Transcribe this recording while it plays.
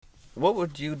What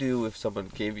would you do if someone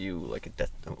gave you like a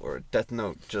death note, or a death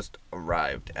note just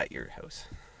arrived at your house?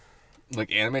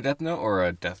 Like anime Death Note or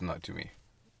a Death Note to me?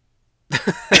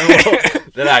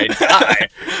 Then I die.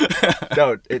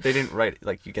 No, they didn't write it.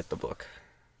 Like, you get the book.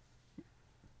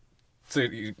 So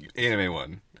anime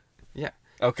one. Yeah.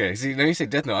 Okay. See, now you say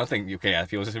Death Note, I'm thinking, okay, yeah,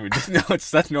 people just no,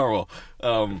 that's normal.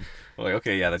 Like,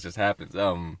 okay, yeah, that just happens. Death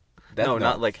No, Note.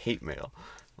 not like hate mail.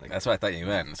 Like, That's what I thought you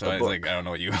meant. So the I was book. like, I don't know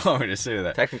what you want me to say to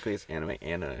that. Technically, it's anime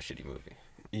and a shitty movie.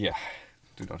 Yeah.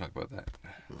 Dude, don't talk about that.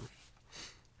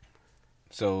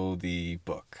 So the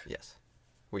book. Yes.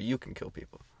 Where you can kill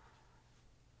people.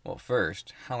 Well,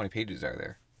 first, how many pages are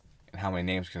there? And how many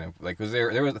names can I... Like, was there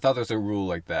was... I thought there was a rule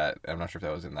like that. I'm not sure if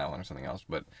that was in that one or something else.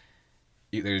 But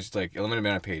there's, like, a limited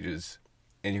amount of pages.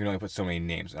 And you can only put so many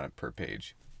names on it per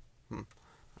page. I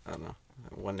don't know.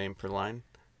 One name per line.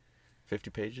 50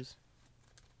 pages.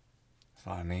 That's a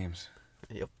lot of names.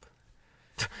 Yep.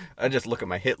 I just look at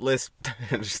my hit list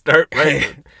and just start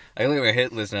writing. I look at my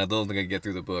hit list and I don't think I get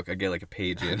through the book. I get, like, a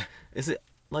page in. Is it,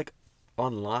 like,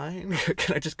 online?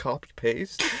 Can I just copy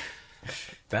paste?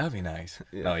 That would be nice.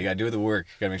 Yeah. No, you gotta do the work.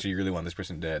 You gotta make sure you really want this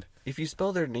person dead. If you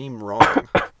spell their name wrong,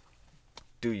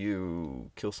 do you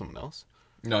kill someone else?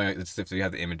 No, it's if you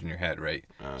have the image in your head, right?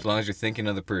 As long as you're thinking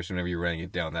of the person whenever you're writing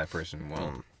it down, that person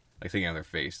will. Like, thinking of their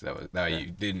face. That way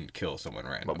you didn't kill someone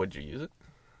random. But would you use it?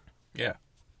 Yeah.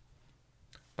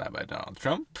 Bye-bye, Donald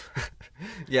Trump.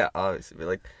 Yeah, obviously. But,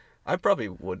 like, I probably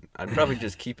wouldn't. I'd probably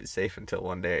just keep it safe until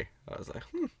one day I was like,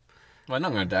 Well, I'm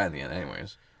not going to die in the end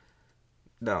anyways.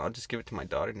 no, I'll just give it to my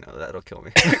daughter. No, that'll kill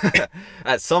me.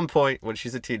 At some point, when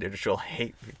she's a teenager, she'll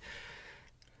hate me.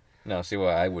 No, see,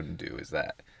 what I wouldn't do is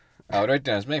that. I would write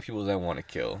down as many people as I want to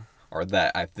kill, or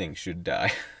that I think should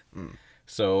die.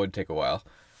 So it would take a while.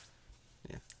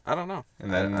 Yeah, I don't know.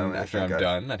 And then I don't after I'm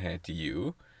done, I'd hand it to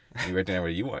you. You write down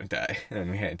everybody you want to die. And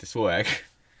then we hand it to Swag.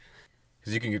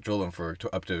 Because you can control them for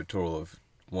up to a total of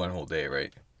one whole day,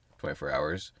 right? 24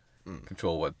 hours.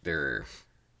 Control what they're...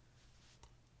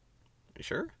 You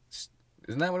sure?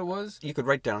 Isn't that what it was? You could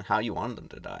write down how you wanted them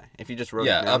to die. If you just wrote it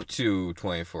down. up to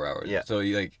 24 hours. Yeah. So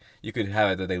you could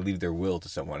have it that they leave their will to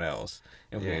someone else.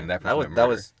 And Yeah. that That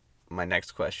was my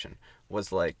next question.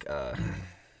 Was like,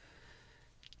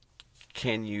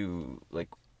 can you, like,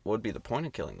 what would be the point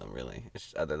of killing them, really?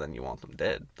 It's other than you want them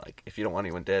dead. Like, if you don't want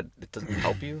anyone dead, it doesn't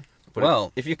help you. But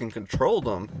Well- if you can control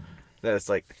them, then it's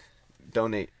like,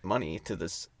 donate money to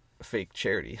this fake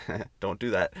charity. Don't do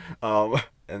that.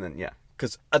 And then, yeah.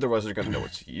 Because otherwise they're going to know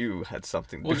it's you had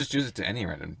something to We'll do. just use it to any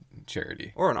random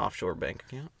charity. Or an offshore bank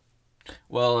account.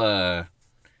 Well,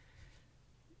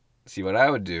 see what I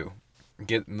would do.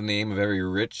 Get the name of every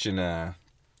rich and, Yeah,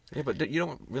 but you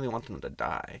don't really want them to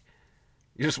die.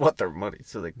 You just want their money.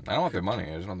 So they. I don't want their money.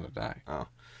 I just want them to die. Oh.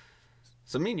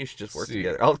 So me and you should just work See.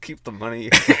 together. I'll keep the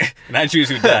money. And I choose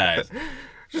who dies.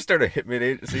 Just start a hitman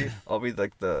agency. I'll be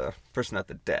like the person at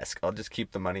the desk. I'll just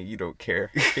keep the money. You don't care.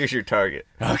 Here's your target.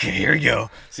 Okay, here we go.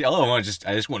 See, all I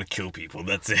just want to kill people.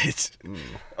 That's it.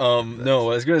 No,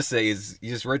 what I was gonna say is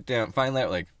you just write down, find out,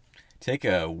 like, take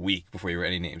a week before you write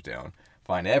any names down.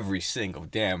 Find every single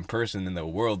damn person in the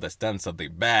world that's done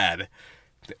something bad.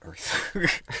 The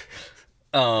Earth.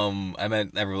 I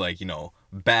meant ever, like,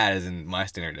 bad as in my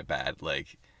standard of bad.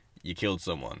 Like, you killed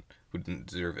someone who didn't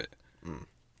deserve it.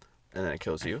 And then it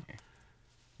kills you.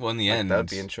 Well, in the end, That would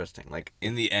be interesting. Like,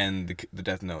 in the end, the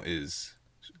death note is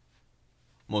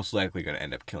most likely going to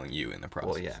end up killing you in the process.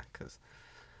 well, yeah, because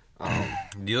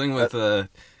Dealing with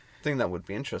thing that would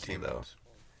be interesting though,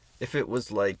 if it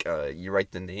was like you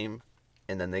write the name,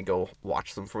 and then they go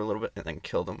watch them for a little bit and then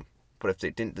kill them. But if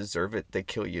they didn't deserve it, they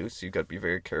kill you. So you got to be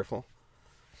very careful.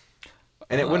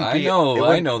 And it wouldn't be.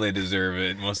 I know they deserve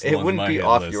it. Most of the It ones wouldn't on my be hit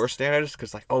off list. your standards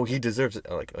because, like, oh, he deserves it.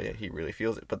 Like, oh yeah, he really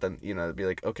feels it. But then it'd be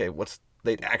like, okay,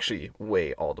 they'd actually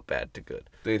weigh all the bad to good.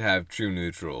 They'd have true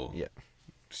neutral. Yeah.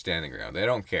 Standing ground. They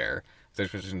don't care if this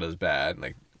person does bad.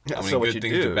 Like, Yeah, how many so what good you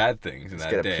things do to bad things in Just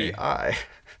that get a day. PI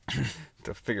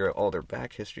to figure out all their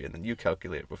back history, and then you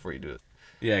calculate it before you do it.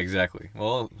 Yeah, exactly.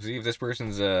 Well, see if this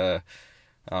person's I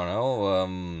don't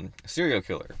know, serial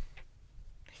killer.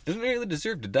 He doesn't really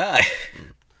deserve to die.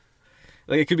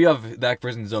 Like, it could be off that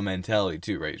person's own mentality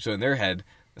too, right? So in their head,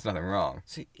 there's nothing wrong.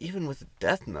 See, even with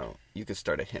Death Note, you could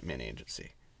start a hitman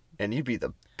agency, and you'd be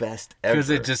the best ever. Because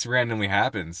it just randomly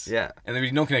happens. Yeah. And there'd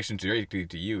be no connection to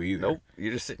you either. Nope,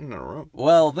 you're just sitting in a room.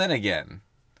 Well, then again,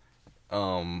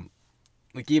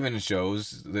 like, even in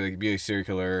shows, there could be a serial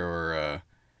killer or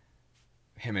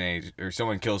or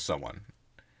someone kills someone,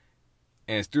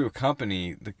 and it's through a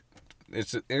company.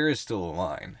 There is still a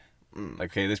line.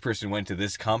 Like, okay, this person went to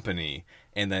this company,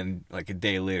 and then, like, a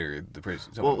day later, the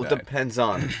person. Well, it died. depends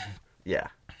on yeah,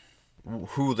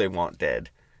 who they want dead,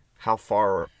 how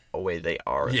far away they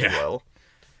are as Yeah. well.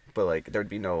 But like, there'd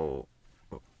be no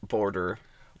border.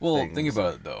 Well, things. think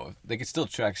about it though. They could still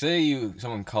track. Say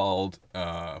someone called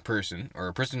a person, or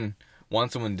a person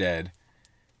wants someone dead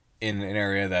in an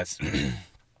area that's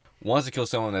wants to kill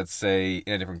someone that's, say,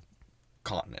 in a different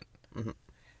continent. Mm-hmm.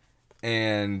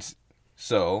 And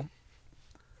so,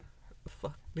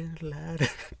 Fuck me, lad.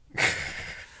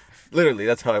 Literally,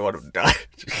 that's how I want him to die.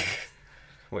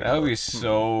 Wait, that would be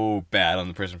so bad on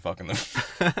the person fucking them.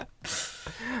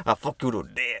 I fuck you to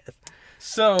death.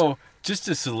 So, just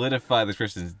to solidify this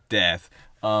person's death,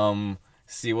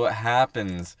 see what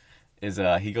happens is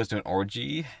he goes to an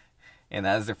orgy, and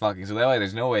as they're fucking, so that way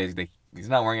there's no way he's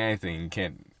not wearing anything, you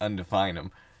can't undefine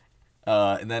him.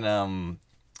 And then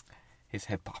his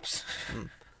head pops.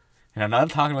 And I'm not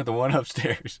talking about the one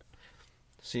upstairs.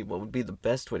 See, what would be the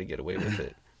best way to get away with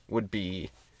it would be,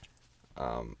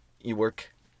 you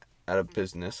work at a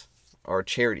business or a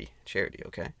charity,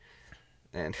 okay?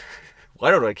 And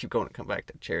why don't I keep going to come back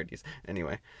to charities?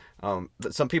 Anyway,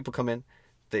 some people come in,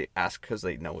 they ask because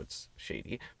they know it's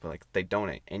shady, but like they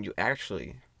donate, and you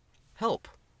actually help.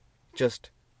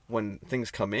 Just when things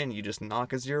come in, you just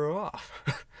knock a zero off,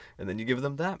 and then you give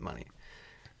them that money,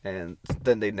 and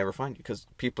then they never find you because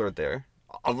people are there.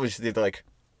 Obviously, they're like,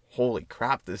 "Holy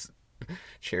crap, this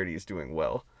charity is doing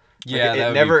well." Yeah, like, that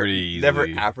would never, be pretty easily. never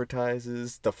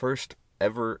advertises. The first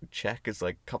ever check is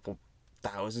like a couple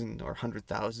 $1,000 or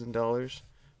 $100,000,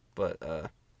 but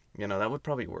that would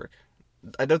probably work.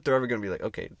 I doubt they're ever gonna be like,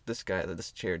 okay, this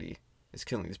charity is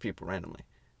killing these people randomly.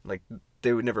 Like,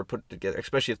 they would never put it together,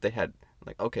 especially if they had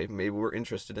like, okay, maybe we're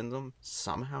interested in them.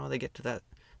 Somehow they get to that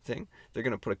thing. They're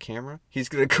gonna put a camera. He's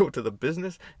gonna go to the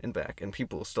business and back, and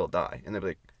people will still die, and they'll be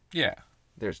like, Yeah.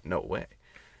 there's no way.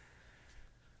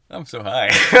 I'm so high.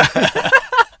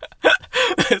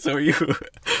 So are you.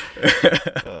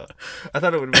 I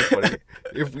thought it would be funny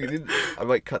if we didn't. I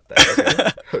might cut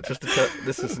that. Okay? Just to tell,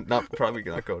 this is probably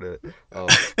not go to it.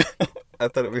 I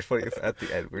thought it'd be funny if at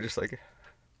the end we're just like,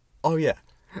 oh yeah,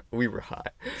 we were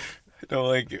high. No,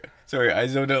 like, sorry, I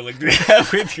zoned out like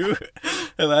halfway through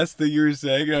the last thing you were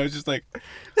saying, and I was just like,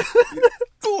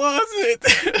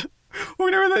 closet,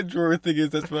 whatever that drawer thing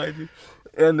is that's behind you.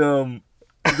 And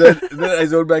then I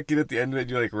zoned back in at the end of it,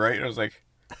 and you're like, right? And I was like,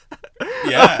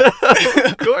 yeah.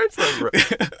 Of course I'm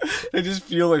right. I just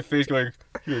feel my face going,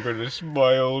 you're going to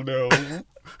smile now.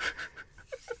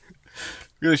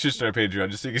 Really should start a Patreon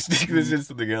just so you can sneak this in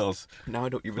something else. Now I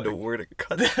don't even know where to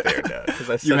cut it there now. Because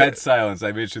I said You had silence.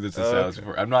 I made sure there's a silence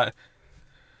before. I'm not.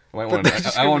 I want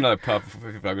another puff if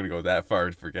I'm going to go that far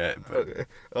to forget. But. Okay.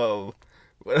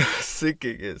 What I was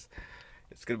thinking is,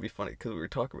 it's going to be funny because we were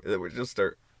talking about it. We just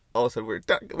start. All of a sudden, we're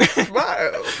talking about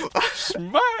smile.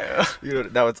 Smile.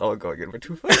 Now it's all going in. We're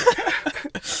too funny.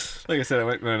 Like I said, I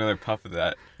went with another puff of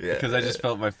that. Yeah. Because I just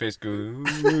felt my face go,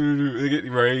 get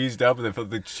raised up, and I felt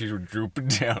the cheeks were drooping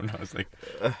down. I was like,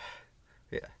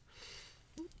 yeah.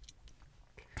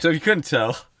 So if you couldn't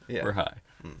tell, Yeah. we're high.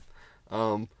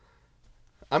 I'm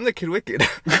the Kid Wicked.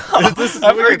 I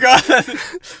forgot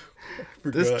that.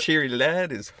 This cheery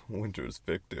lad is Winter's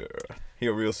Victor. He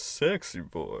a real sexy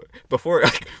boy. Before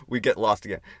we get lost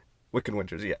again, Wicked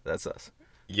Winters, yeah, that's us.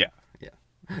 Yeah. Yeah.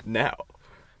 Now.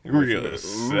 Real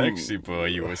sexy boy,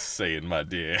 you were saying, my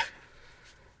dear.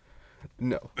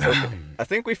 No. Okay. I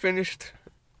think we finished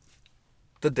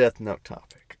the Death Note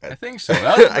topic. I think so.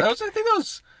 I think that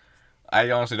was. I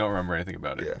honestly don't remember anything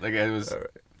about it. Yeah. Like it was. All right.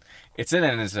 It's in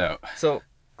and it's out. So,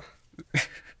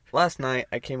 last night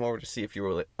I came over to see if you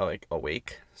were like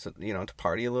awake, so to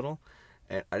party a little,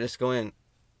 and I just go in,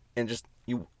 and just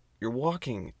you're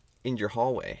walking in your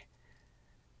hallway,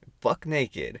 buck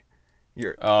naked.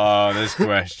 Oh, this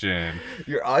question.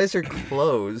 Your eyes are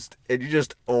closed, and you're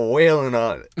just wailing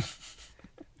on it.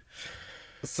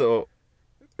 So,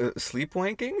 sleep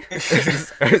wanking?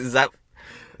 Is that?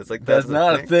 It's like that's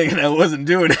not a thing, and I wasn't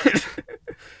doing it.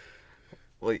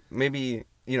 Well, maybe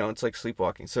it's like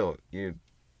sleepwalking, so you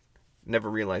never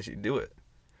realize you do it.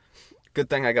 Good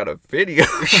thing I got a video.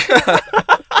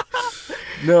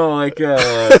 No, like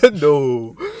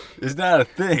no, it's not a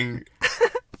thing.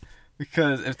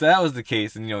 Because if that was the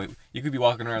case, then you could be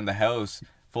walking around the house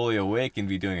fully awake and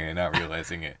be doing it and not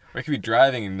realizing it, or you could be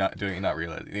driving and not doing it, and not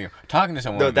realizing it. Talking to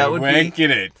someone, no, that would wanking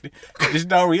it, just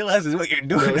not realizing what you're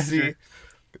doing. No, see,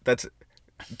 that's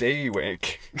day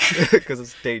wank because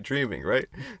it's daydreaming, right?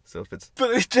 So if it's but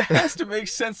it has to make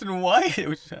sense in why it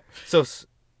was. So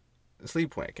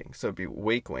sleep wanking, so it'd be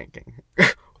wake wanking.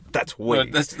 That's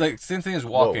wake. No, that's like same thing as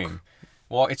walking.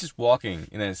 It's just walking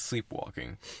and then it's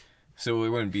sleepwalking. So it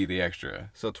wouldn't be the extra.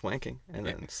 So it's wanking and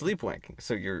then sleep wanking.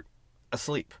 So you're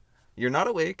asleep. You're not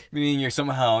awake. Meaning your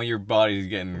body's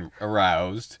getting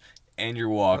aroused, and you're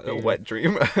walking. A wet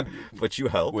dream, but you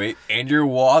help. Wait, and you're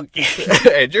walking.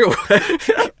 And you're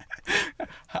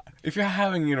If you're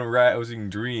having an arousing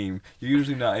dream, you're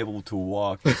usually not able to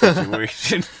walk in the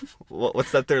situation.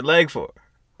 What's that third leg for?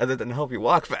 Other than help you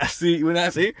walk fast. See,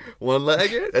 one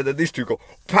leg, and then these two go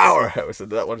powerhouse,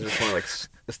 and that one's just more like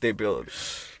stability.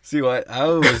 See what I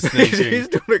was thinking? He's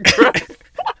doing a grind.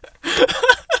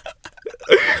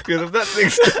 Because if that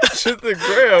thing's touching the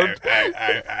ground,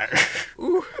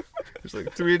 ooh, it's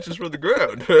like 3 inches from the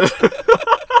ground.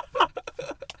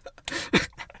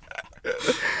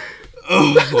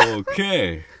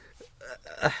 Okay.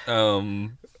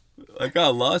 I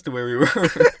got lost in where we were.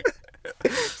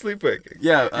 Sleepwalking.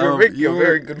 Yeah, you're making a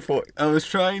very good point. I was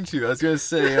trying to. I was gonna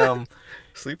say,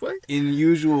 sleepwalk. In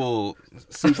usual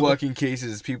sleepwalking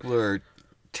cases, people are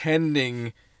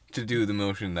tending to do the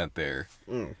motion that they're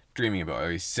dreaming about, or at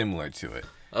least similar to it.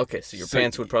 Okay, so your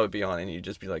pants would probably be on, and you'd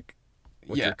just be like,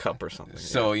 with your cup or something.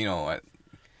 So you know,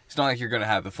 it's not like you're gonna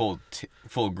have the full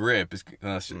grip.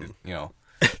 Unless you know,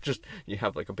 just you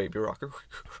have like a baby rocker.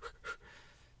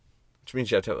 Which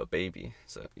means you have to have a baby,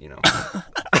 so, you know.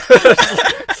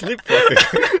 Sleepwalking.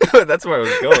 That's where I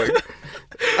was going.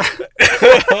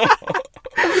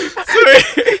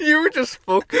 So you were just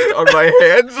focused on my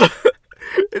hands,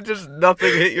 and just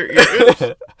nothing hit your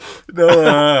ears.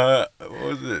 No, what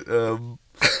was it?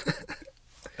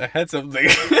 I had something.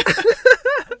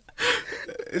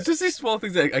 It's just these small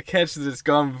things that I catch that it's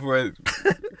gone before I...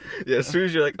 Yeah, as soon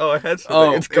as you're like, oh, I had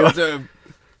something, it's gone. It's a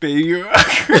baby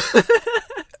rocker.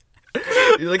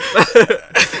 You're like,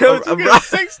 a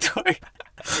sex toy.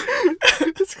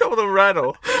 It's called a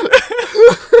rattle. You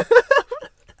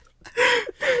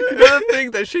know the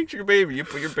thing that shakes your baby? You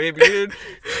put your baby in,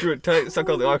 screw it tight, suck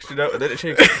all the oxygen out, and then it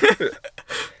shakes.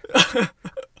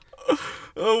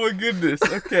 Oh my goodness.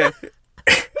 Okay.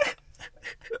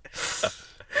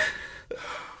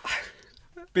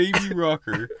 Baby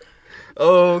rocker.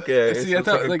 Oh, okay. See, I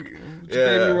thought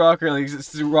baby rocker, like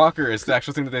it's the rocker. It's the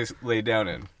actual thing that they lay down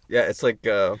in. Yeah, it's like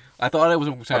I thought it was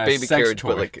a baby carriage, toy.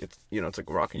 But like it's it's like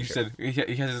a rocking. You chair. said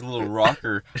he has his little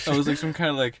rocker. That was like some kind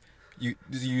of like did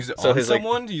you use it so on his,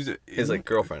 someone? Like, to use it his like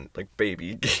girlfriend, like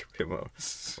baby, gave him a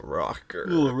rocker.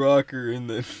 Little rocker, and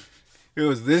then it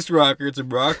was this rocker. It's a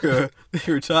rocker that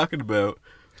you were talking about.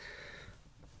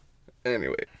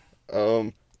 Anyway,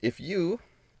 if you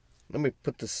let me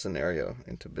put this scenario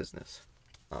into business.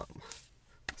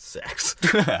 Sex.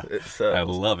 I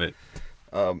love it.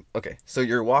 Okay, so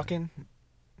you're walking.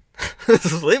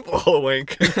 Sleepwalking.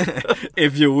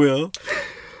 If you will.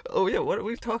 Oh, yeah, what are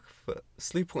we talking about?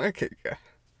 Sleepwalking.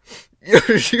 You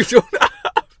don't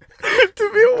have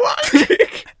to be walking.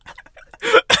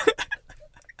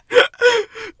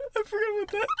 I forgot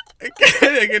about that.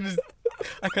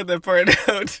 I cut that part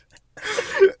out.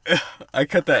 I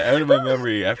cut that out of my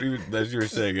memory as you were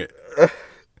saying it.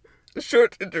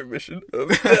 Short intermission of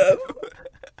death.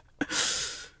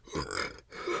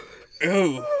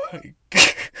 Oh,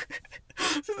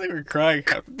 it's like we're crying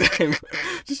half the time.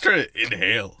 Just trying to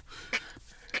inhale.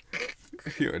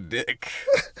 You're a dick.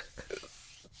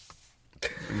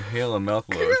 Inhale a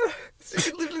mouthload. You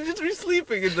could literally just be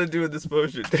sleeping and then doing this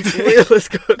motion. Wait, let's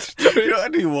go. You know,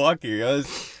 I'd be walking.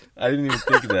 I didn't even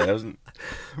think of that. I wasn't.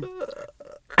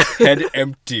 Head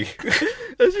empty.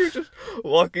 As you're just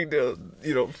walking down,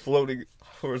 floating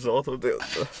horizontal down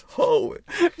the hallway.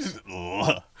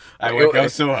 I work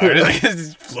out so hard, I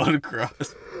just float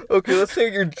across. Okay, let's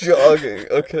say you're jogging,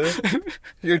 okay?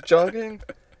 You're jogging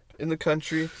in the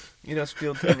country,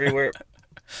 fields everywhere,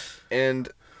 and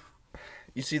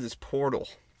you see this portal.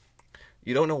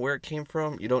 You don't know where it came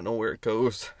from, you don't know where it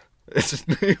goes. Its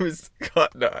name is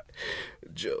Cotton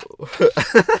Joe.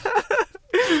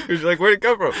 You're like, where'd it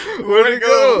come from? Where'd it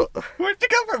go? Where'd it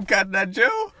come from, Cotton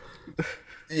Joe?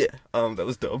 Yeah, that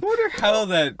was dumb. I wonder how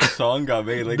that song got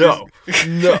made. Like no.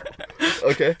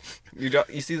 Okay, you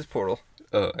see this portal.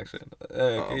 Oh, actually,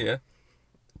 okay, yeah.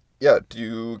 Yeah, do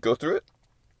you go through it?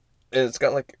 And it's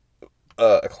got like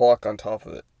a clock on top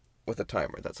of it with a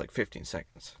timer that's like 15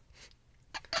 seconds.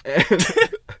 And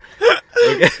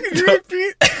okay, can you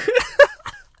repeat?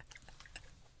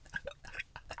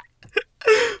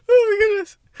 Oh my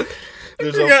goodness.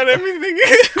 I forgot everything.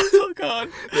 Oh god.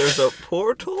 There's a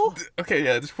portal. Okay,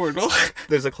 yeah, there's a portal.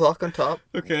 There's a clock on top.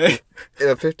 Okay. And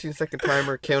a 15-second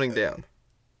timer counting down.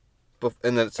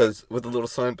 And then it says, with a little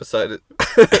sign beside it,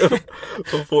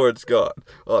 before it's gone.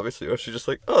 Obviously, or she's just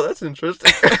like, oh, that's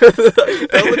interesting. All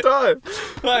the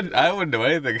time. I wouldn't know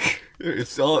anything.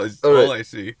 It's all right. I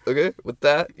see. Okay, with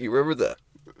that, you remember that.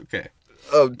 Okay.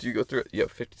 Oh, do you go through it? You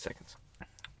have 50 seconds.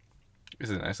 Is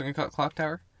it a nice looking clock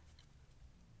tower?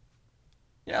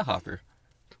 Yeah, Hopper.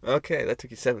 Okay, that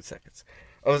took you 7 seconds.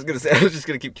 I was just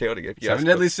gonna keep counting it. Seven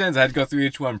deadly sins. I had to go through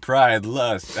each one. Pride,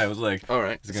 lust. I was like, all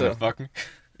right. Is it gonna fuck me?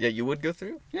 Yeah, you would go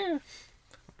through. Yeah.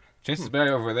 Chances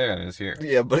better over there than it is here.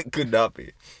 Yeah, but it could not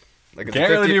be. Like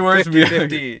Can't really be worse.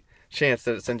 50 chance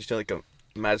that it sends you to like a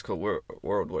magical world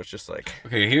where it's just like.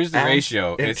 Okay, here's the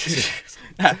ratio. It's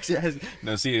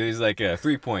no, see, it's like a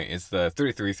 3 point. It's the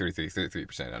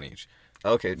 33% on each.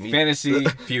 Okay. Fantasy,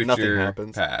 future,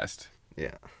 past.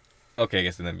 Yeah. Okay, I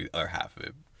guess then the other half of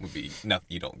it would be nothing.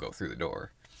 You don't go through the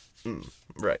door.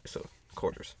 Right. So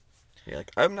quarters. Yeah.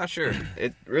 Like I'm not sure.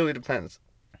 It really depends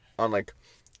on like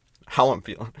how I'm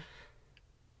feeling.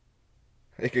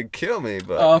 It could kill me,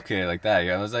 but. Oh, okay, like that.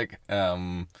 Yeah, I was like,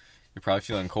 you're probably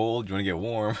feeling cold. You want to get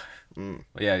warm.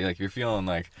 But yeah, like you're feeling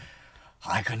like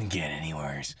I couldn't get any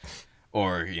worse,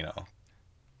 or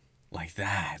like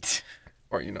that.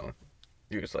 Or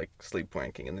you're just like sleep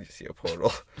wanking and then you see a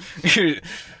portal. Is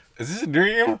this a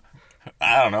dream?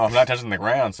 I don't know. I'm not touching the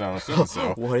ground, so I'm assuming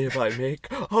so. What if I make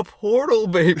a portal,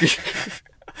 baby?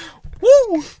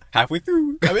 Woo! Halfway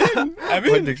through. I'm in.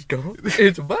 My dick's gone.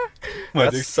 It's back.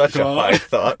 That's such a high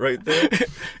thought right there.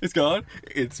 It's gone.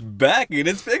 It's back and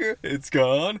it's bigger. It's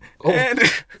gone. Oh, and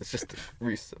it's just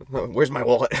where's my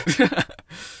wallet?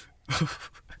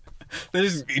 They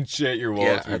just enchant your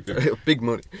wallet. Yeah, big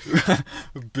money.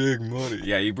 Big money.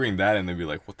 Yeah, you bring that in, they'd be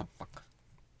like, what the fuck?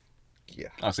 Yeah.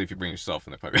 Honestly, if you bring yourself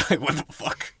in, they'd probably be like, what the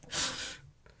fuck?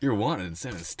 You're wanted in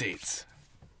 7 states.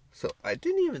 So I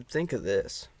didn't even think of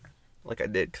this. Like I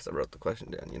did because I wrote the question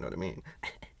down, you know what I mean?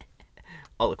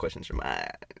 All the questions are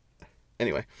mine.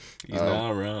 Anyway. He's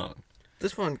not wrong.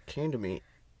 This one came to me.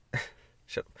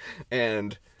 Shut up.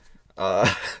 And,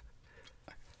 that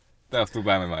flew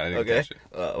by my mind. I didn't catch it.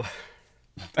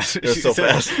 It was so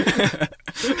fast.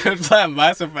 It flew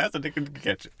by so fast I didn't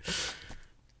catch it.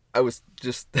 I was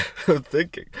just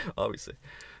thinking, obviously.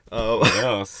 What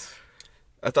else?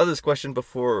 I thought of this question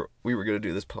before we were going to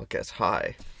do this podcast.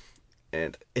 Hi.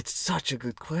 And it's such a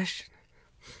good question.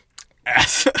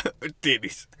 Ass or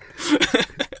titties?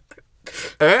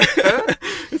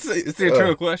 It's the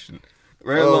eternal question.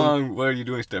 Right along, what are you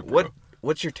doing, step bro?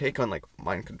 What's your take on, like,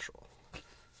 mind control?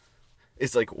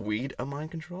 Is, like, weed a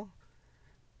mind control?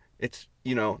 It's,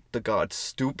 the god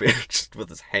stupid just with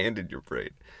his hand in your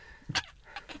brain.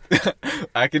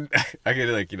 I can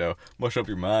like, mush up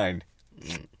your mind.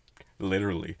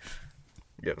 Literally.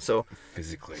 Yeah, so.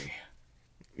 Physically.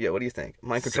 Yeah, what do you think?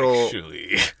 Mind control.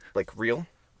 Sexually. Like, real?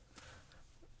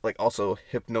 Like, also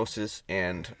hypnosis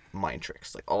and mind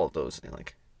tricks. Like, all of those. And,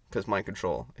 like, because mind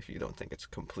control, if you don't think it's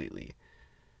completely.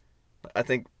 I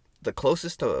think the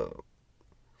closest to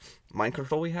mind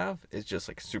control we have is just,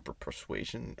 like, super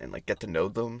persuasion and, like, get to know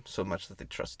them so much that they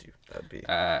trust you. That'd be.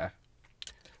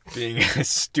 Being a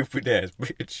stupid ass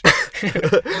bitch.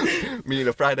 Me and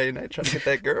a Friday night trying to get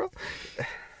that girl.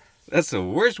 That's the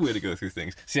worst way to go through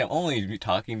things. See, I'm only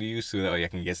talking to you so that way I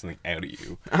can get something out of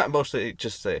you. I mostly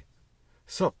just say,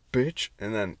 "Sup, bitch,"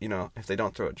 and then if they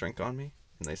don't throw a drink on me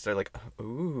and they start like,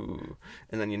 "Ooh,"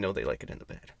 and then they like it in the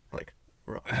bed, like,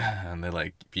 raw. And they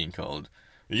like being called,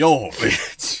 "Yo,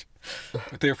 bitch."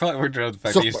 But they were probably more turned on the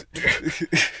fact that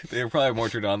they were probably more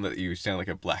turned on that you sound like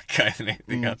a black guy than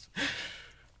anything else.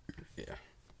 Yeah.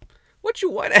 What you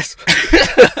white ass?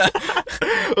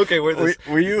 Okay, where this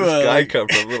guy come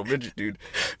from? Little midget dude.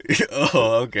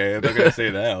 Oh, okay. I'm not gonna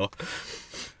say now. I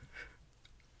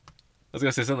was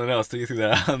gonna say something else till you threw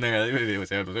that on there. It was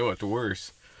so much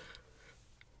worse.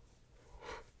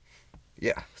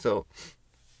 Yeah. So,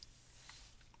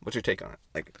 what's your take on it?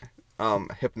 Like,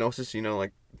 hypnosis.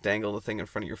 Like dangle the thing in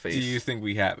front of your face. Do you think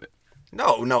we have it?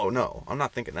 No. I'm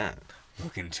not thinking that.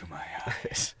 Look into my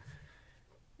eyes.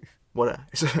 What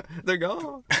eyes? They're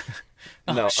gone.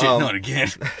 Oh, no, shit, not again.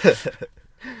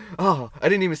 Oh, I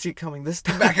didn't even see it coming this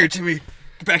time. Get back here to me.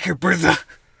 Get back here, Bertha.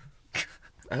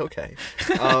 Okay.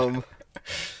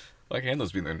 Why can't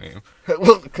those be their name?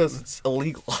 Well, because it's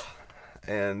illegal.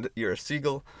 And you're a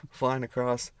seagull flying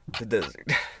across the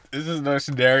desert. This is no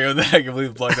scenario that I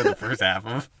completely plugged on the first half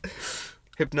of.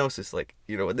 Hypnosis, like,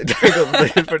 when they dangle the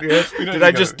thing in front of your head. Did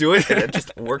I just do it and it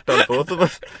just worked on both of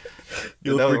us?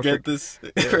 You'll forget this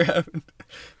ever happened.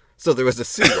 So there was a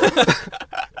seagull.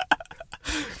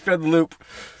 Fed the loop.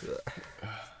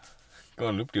 Go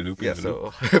on loop de loop. Yeah,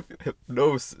 so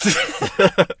hypnosis.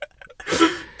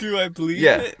 Do I believe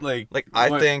it? Like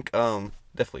I think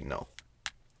definitely no.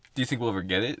 Do you think we'll ever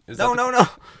get it? No.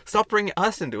 Stop bringing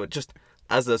us into it. Just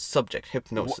as a subject,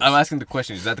 hypnosis. I'm asking the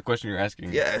question. Is that the question you're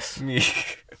asking? Yes. Me.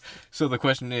 So the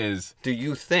question is, do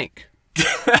you think?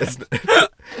 It's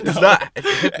not.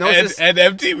 Hypnosis. And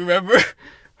empty, remember?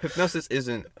 hypnosis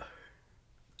isn't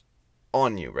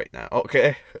on you right now,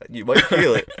 okay? You might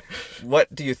feel it.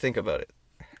 What do you think about it?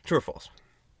 True or false?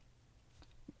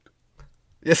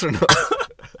 Yes or no?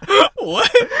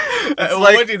 What? It's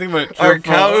What do you think about Are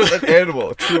true or false? cows an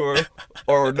animal? True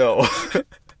or no?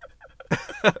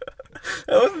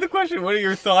 That wasn't the question. What are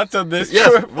your thoughts on this? Yes,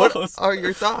 True or what false? are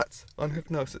your thoughts on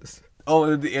hypnosis? Oh,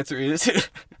 and the answer is...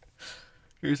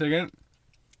 Here a second.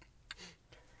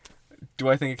 Do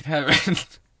I think it can happen?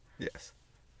 Yes.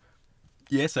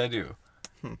 Yes, I do.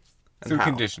 And Through how?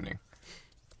 conditioning.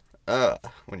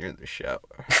 When you're in the shower.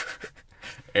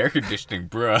 Air conditioning,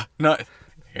 bruh. Not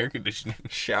air conditioning.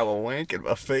 Shower wanking,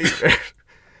 my favorite.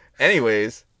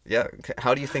 Anyways, yeah,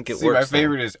 how do you think it See, works? my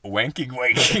favorite is wanking.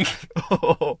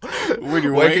 Oh, When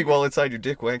you're wanking while inside your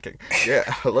dick wanking. Yeah,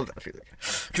 I love that feeling.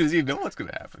 Because you know what's going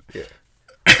to happen. Yeah.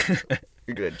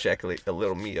 You're going to ejaculate a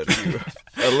little me out of you.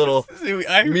 A little See,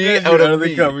 I me out out of the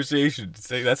me. conversation.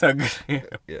 Say that's how good I am.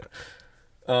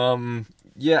 Yeah.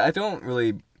 Yeah, I don't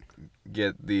really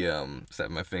get the snap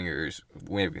my fingers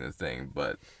waving the thing,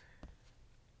 but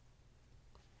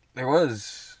there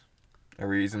was a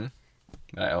reason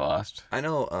that I lost. I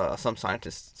know some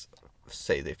scientists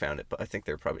say they found it, but I think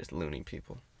they're probably just loony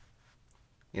people.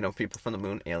 You know, people from the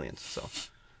moon, aliens, so.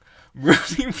 Mooning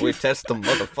We people. test the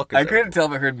motherfuckers I out. couldn't tell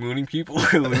if I heard mooning people or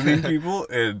looning people,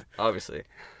 and Obviously.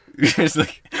 it's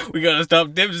like, we gotta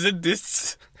stop dims and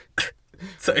this.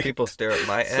 People stare at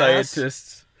my ass.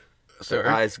 Scientists. Their Sorry.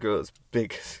 eyes grow as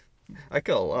big as... I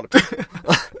kill a lot of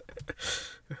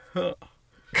people.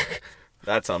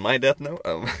 That's on my death note.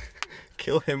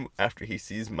 Kill him after he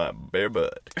sees my bare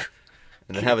butt.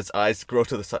 And then have his eyes grow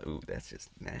to the side. Ooh, that's just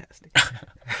nasty.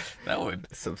 That would.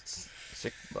 Some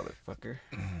sick motherfucker.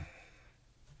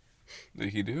 What did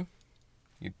he do?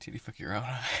 You titty fuck your own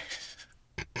eyes.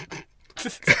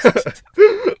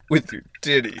 With your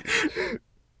titties.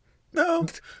 No.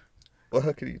 Well,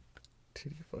 how could you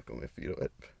titty fuck him if you don't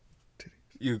have titties?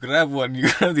 You grab one, you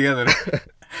grab the other.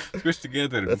 Squish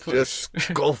together and That's push. just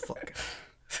skull fucking.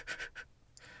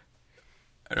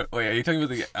 Wait, are you talking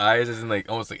about the eyes as in like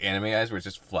almost like anime eyes where it's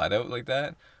just flat out like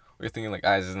that? Or you're thinking like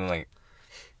eyes as in like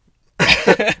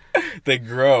they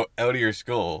grow out of your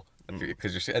skull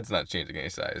because your head's not changing any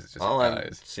size. It's just All I'm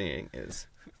eyes. seeing is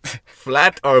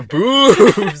flat or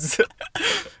boobs.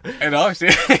 And obviously,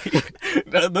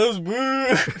 not those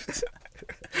boobs.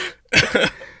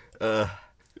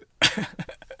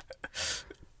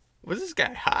 Was this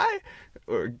guy high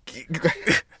or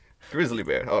grizzly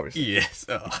bear? Obviously. Yes.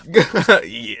 Oh.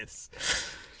 Yes.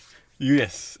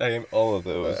 Yes, I am all of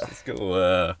those. Let's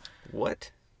go.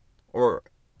 What? Or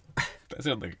That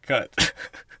sounded like a cut.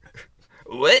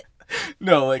 what?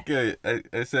 No, like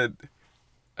I said.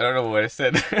 I don't know what I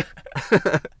said.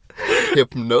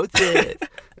 Hypnosis.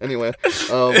 Anyway,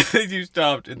 Then you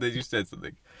stopped and then you said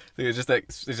something. It was just like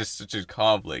it's just such a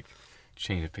calm like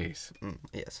change of pace.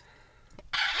 yes.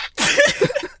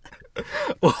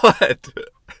 What?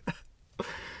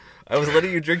 I was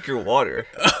letting you drink your water.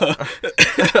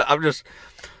 I'm just.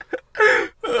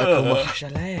 I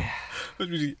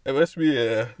must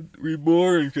be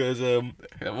reborn because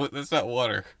that's not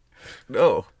water.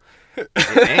 No,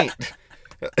 it ain't.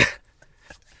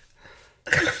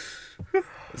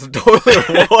 It's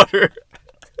toilet water.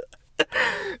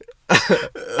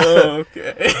 Oh,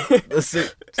 okay. The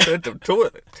scent of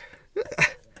toilet.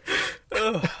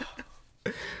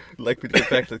 Like we get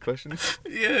back to the question?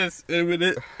 Yes, in a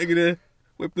minute. I'm gonna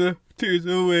wipe the tears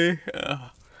away.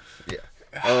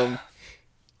 Yeah.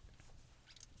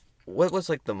 What was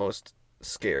like the most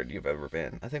scared you've ever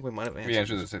been? I think we might have answered. We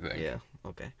answered the same thing. Yeah.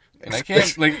 Okay. And I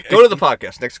can't like Go to the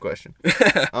podcast. Next question.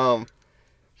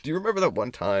 Do you remember that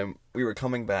one time we were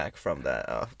coming back from that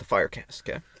the Firecast?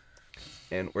 Okay.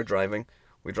 And we're driving.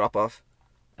 We drop off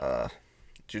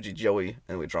Juji Joey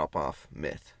and we drop off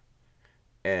Myth.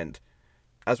 And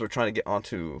as we're trying to get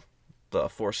onto the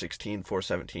 416,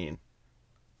 417,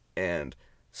 and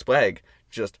Swag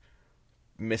just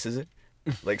misses it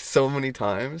like so many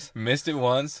times. missed it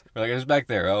once. We're like, it's back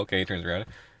there. Oh, okay, he turns around,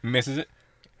 misses it.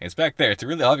 It's back there. It's a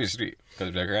really obvious street.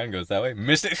 Goes back around, goes that way.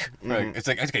 Missed it. Like, it's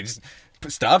like, okay, just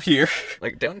stop here.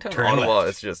 Like downtown Turn Ottawa left.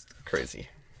 is just crazy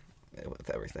with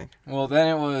everything. Well,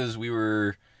 then we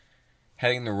were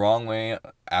heading the wrong way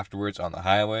afterwards on the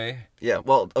highway. Yeah,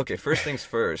 well, okay, first things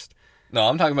first. No,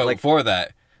 I'm talking about Like- before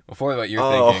that. Before what you're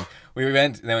Oh. thinking. We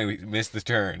went, and then we missed the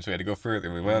turn, so we had to go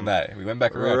further. We went on that. We went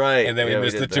back around. Right, And then we yeah, we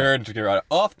missed the did that. turn to get right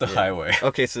off the highway.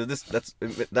 Okay, so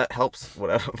that helps what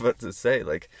I'm about to say.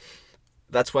 Like,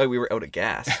 that's why we were out of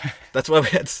gas. That's why we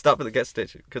had to stop at the gas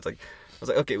station. Because, like, I was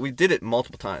like, okay, we did it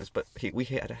multiple times, but we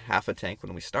had a half a tank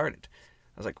when we started.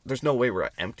 I was like, there's no way we're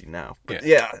empty now. But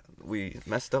we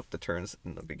messed up the turns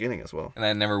in the beginning as well. And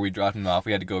then whenever we dropped him off,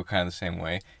 we had to go kind of the same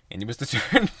way. And you missed the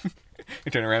turn.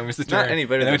 We turned around, missed the turn. Not any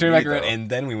better and then we than turned back around, though. and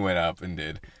then we went up and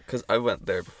did. Because I went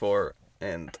there before,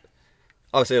 and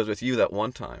obviously I was with you that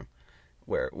one time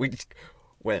where we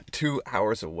went 2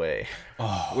 hours away,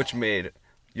 which made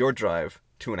your drive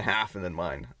 2.5 and then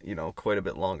mine, quite a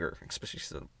bit longer,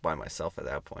 especially by myself at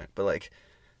that point. But like,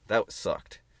 that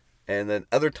sucked. And then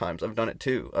other times I've done it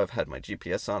too. I've had my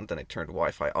GPS on, then I turned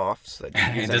Wi-Fi off so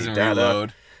that it doesn't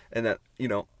reload. And then,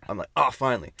 I'm like,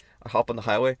 finally. I hop on the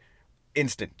highway,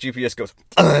 instant GPS goes.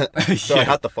 So I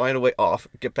have to find a way off,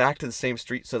 get back to the same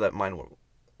street so that mine will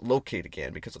locate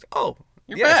again because it's like,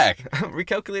 you're back.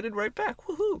 Recalculated right back.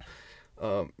 Woohoo.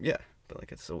 But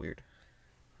like it's so weird.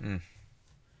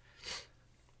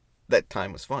 That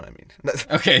time was fun. I mean,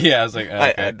 okay, yeah, I was like,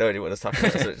 okay. I had no idea what I was talking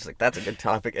about. So it's just like that's a good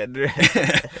topic, Andrew.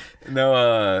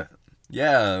 No,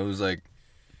 yeah, it was like,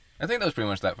 I think that was pretty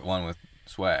much that one with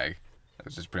swag. It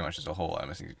was just pretty much just a whole lot of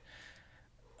missing.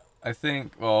 I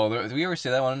think. Well, did we ever say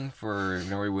that one for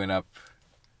whenever we went up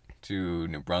to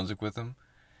New Brunswick with them,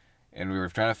 and we were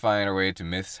trying to find our way to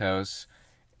Myth's house,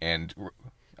 and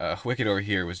Wicked over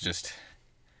here was just,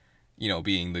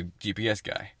 being the GPS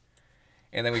guy.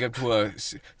 And then we got to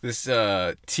this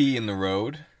T in the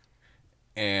road,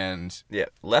 and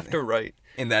left or right,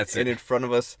 and that's and it. in front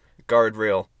of us,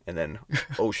 guardrail, and then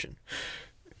ocean.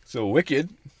 So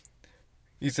Wicked,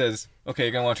 he says, "Okay,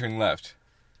 you're gonna want to turn left,"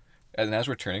 and as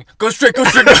we're turning, go straight, go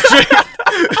straight, go straight.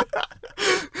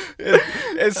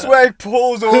 and Swag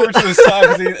pulls over to the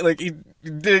side because he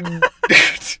didn't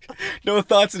no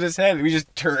thoughts in his head. We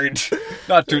just turned,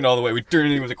 not turned all the way. We turned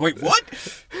and he was like, "Wait,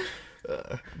 what?"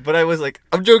 But I was like,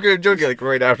 I'm joking, like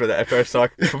right after that, after I saw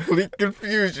complete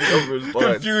confusion over his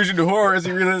mind. Confusion, horror, as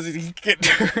he realized that he get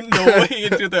turned away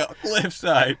into the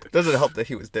cliffside. Doesn't help that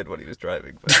he was dead when he was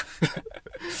driving, but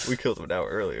we killed him an hour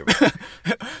earlier. But...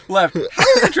 Left. How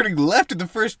are you turning left in the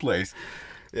first place?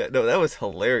 Yeah, no, that was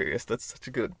hilarious. That's such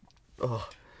a good... Oh,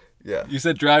 yeah. You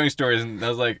said driving stories, and I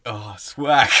was like,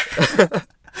 swag.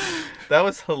 That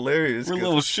was hilarious. We're a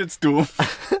little shitstool.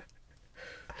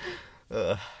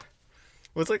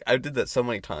 Well, it's like I did that so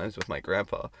many times with my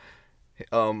grandpa.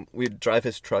 We'd drive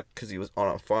his truck because he was on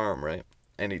a farm, right?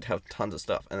 And he'd have tons of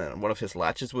stuff. And then one of his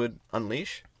latches would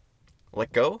unleash,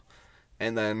 let go.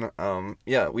 And then,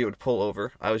 we would pull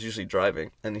over. I was usually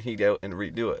driving. And he'd go out and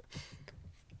redo it.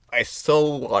 I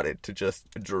so wanted to just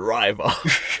drive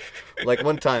off. Like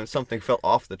one time something fell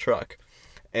off the truck.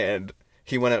 And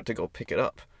he went out to go pick it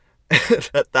up.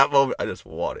 At that moment, I just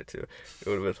wanted to. It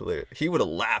would have been hilarious. He would have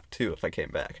laughed too if I came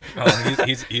back.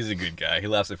 He's a good guy. He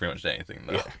laughs at pretty much anything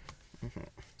though. Yeah. Mm-hmm.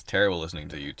 It's terrible listening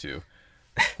to you two.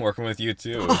 Working with you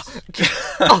two.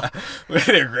 With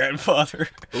your grandfather.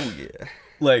 Oh yeah.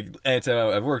 Like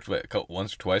anytime I've worked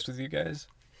once or twice with you guys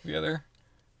together,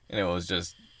 and it was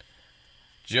just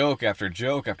joke after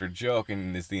joke after joke,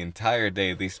 and it's the entire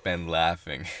day they spend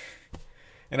laughing.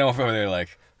 And I'm over there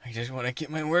like, I just want to get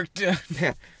my work done.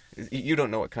 Yeah. You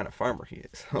don't know what kind of farmer he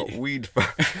is. Weed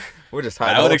farmer. We're just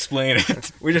high. I would explain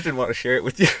it. We just didn't want to share it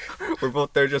with you. We're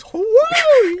both there just,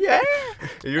 whoa, yeah.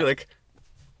 And you're like,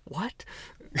 what?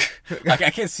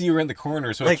 I can't see you around the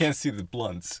corner, so I can't see the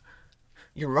blunts.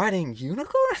 You're riding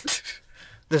unicorn?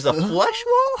 There's a flesh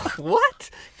wall? What?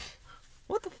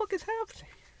 What the fuck is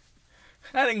happening?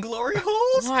 Hiding glory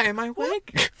holes? Why am I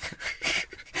awake?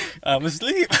 I'm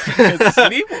asleep. It's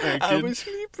sleepwalking. I'm a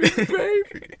sleeping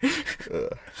baby.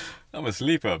 I'm a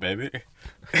sleeper, baby.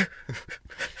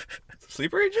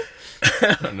 Sleeper agent?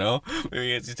 I don't know.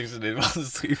 Maybe it just takes a day while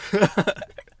asleep.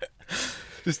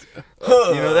 Just,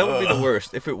 that would be the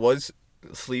worst. If it was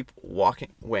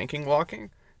wanking walking,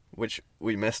 which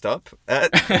we messed up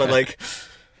at, but like...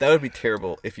 That would be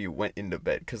terrible if you went into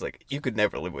bed, because like you could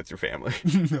never live with your family.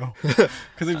 No, because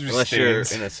unless you're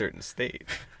in a certain state.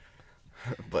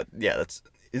 But yeah,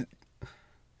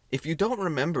 if you don't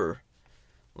remember,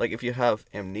 like if you have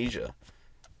amnesia,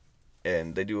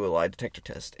 and they do a lie detector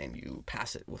test and you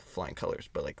pass it with flying colors,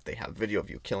 but like they have video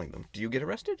of you killing them, do you get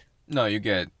arrested? No, you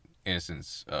get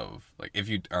innocence of like if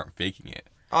you aren't faking it.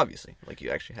 Obviously, like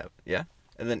you actually have, yeah.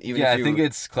 And then even I think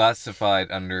it's classified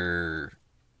under.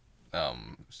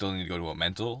 Still need to go to a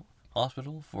mental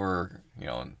hospital for,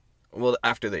 Well,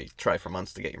 after they try for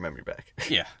months to get your memory back.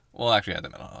 Yeah. Well, actually, at the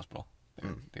mental hospital,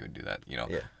 they would do that, Yeah.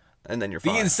 And then you're the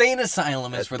fine. insane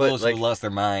asylum is for those who lost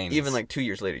their minds. Even like 2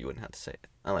 years later, you wouldn't have to say it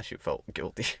unless you felt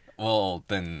guilty. Well,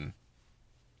 then,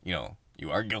 you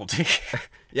are guilty.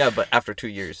 Yeah, but after 2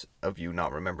 years of you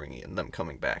not remembering it and them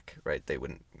coming back, right? They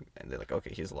wouldn't, and they're like,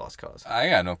 okay, he's a lost cause. I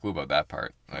got no clue about that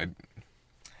part.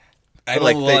 I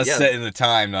But, don't want to set in the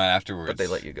time, not afterwards. But they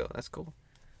let you go. That's cool.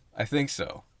 I think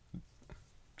so.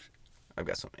 I've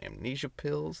got some amnesia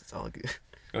pills. It's all good.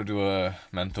 Go to a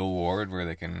mental ward where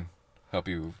they can help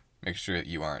you make sure that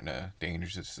you aren't a danger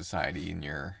to society and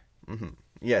you're... Mm-hmm.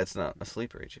 Yeah, it's not a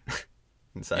sleeper agent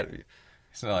inside of you.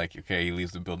 It's not like, okay, he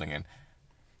leaves the building and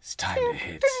it's time to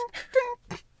hit.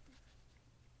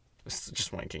 It's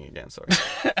just wanking again, sorry.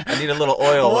 I need a little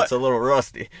oil. It's a little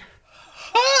rusty.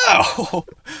 How?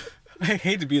 I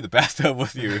hate to be in the bathtub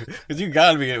with you, because you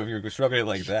gotta be if you're struggling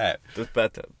like that. The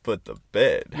bathtub, but the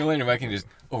bed. You know, when your mic can just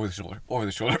over the shoulder, over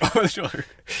the shoulder, over the shoulder.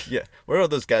 Yeah. Where are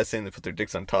those guys saying they put their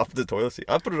dicks on top of the toilet seat?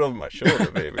 I put it over my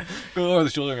shoulder, baby. Go over the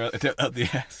shoulder, out the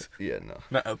ass. Yeah, no.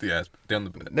 Not out the ass, but down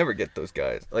the bed. Never get those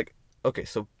guys. Like, okay,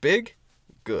 so big,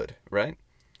 good, right?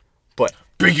 But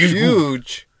big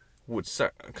huge would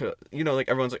suck. You know, like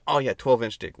everyone's like, oh yeah,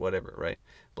 12-inch dick, whatever, right?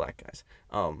 Black guys.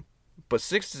 But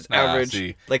 6 is average.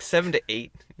 See. Like 7 to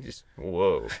 8. You just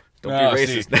whoa. Don't be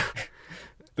racist see. now.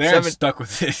 They're stuck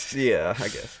with this. Yeah, I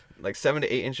guess. Like 7 to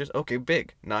 8 inches, okay,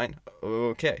 big. 9,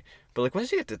 okay. But like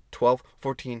once you get to 12,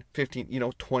 14,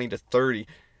 15, 20 to 30,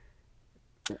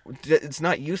 it's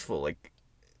not useful. Like,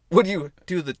 when you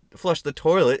do flush the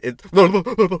toilet, it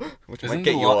which might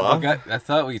get you off. I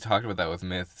thought we talked about that with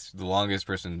myths. The longest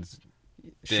person's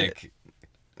dick. Shit.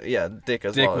 Yeah, dick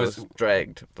as well. Was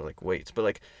dragged, but like weights, but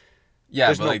like. Yeah,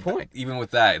 there's but no like, point. Even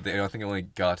with that, I don't think it only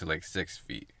got to like 6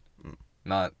 feet,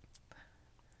 not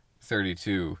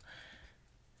 32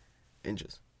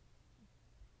 inches.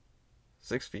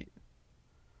 6 feet.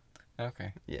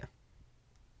 Okay. Yeah.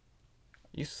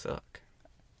 You suck.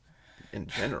 In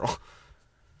general.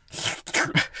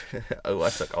 Oh, I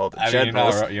suck all the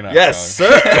generals. You're not yes,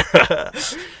 wrong.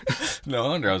 sir. No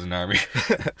wonder I was in the army.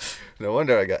 No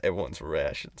wonder I got everyone's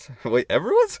rations. Wait,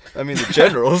 everyone's? I mean, the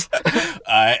generals.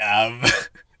 I am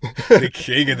the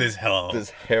king of this hell. This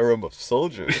harem of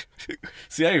soldiers.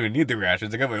 See, I don't even need the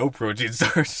rations. I got my own protein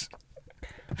source.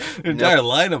 An entire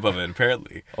lineup of it,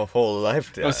 apparently. A whole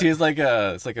lifetime. Oh, see, it's like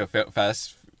a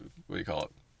fast. What do you call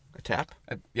it? A tap?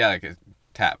 Yeah, like a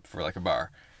tap for like a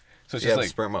bar. So it's just like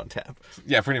sperm on tap.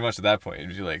 Yeah, pretty much at that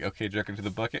point. You're like, okay, jerk into the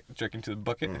bucket.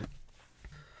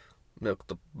 Milk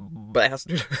the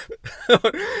bastard.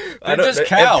 They're just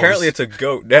cows. Apparently it's a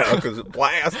goat now because it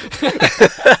blasted.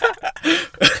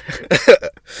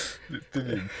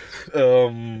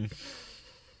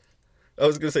 I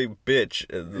was gonna say bitch.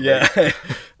 Yeah,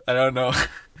 I don't know.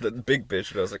 The big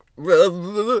bitch, and I was like,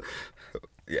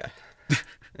 yeah.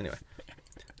 Anyway,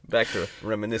 back to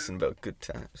reminiscing about good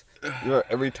times. You know,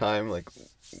 every time like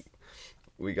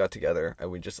we got together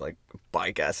and we just like buy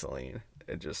gasoline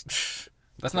and just.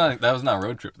 That was not a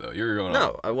road trip though. You were going.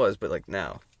 No, I was, but like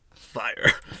now,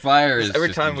 fire. Fire is every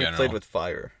just time we general. played with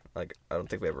fire. Like I don't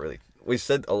think we ever really. We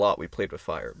said a lot we played with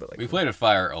fire, but like we played with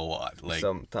fire a lot. Like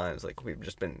sometimes, like we've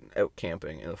just been out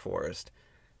camping in the forest.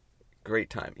 Great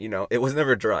time, it was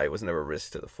never dry. It was never a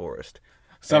risk to the forest.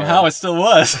 Somehow it still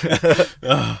was.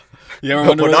 You ever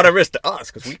wonder? But not a risk to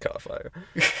us because we caught fire.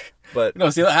 But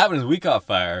no, see what happened is we caught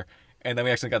fire, and then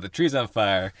we actually got the trees on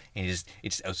fire, and it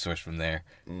just outsourced from there.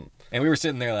 And we were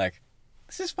sitting there like,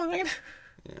 this is fine.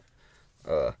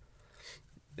 Yeah.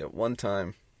 One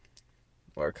time,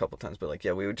 or a couple times, but like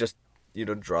we would just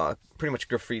draw pretty much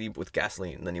graffiti with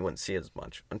gasoline, and then you wouldn't see it as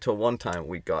much until one time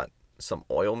we got some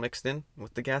oil mixed in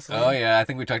with the gasoline. Oh yeah, I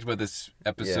think we talked about this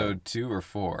episode 2 or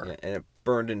 4. Yeah, and it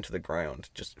burned into the ground.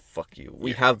 Just fuck you.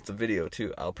 We have the video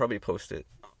too. I'll probably post it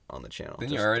on the channel.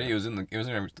 Didn't you already? It was in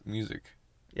our music.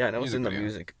 Yeah, I know it's in the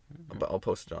music, but I'll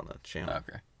post it on the channel.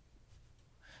 Okay.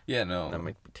 Yeah, no. That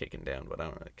might be taken down, but I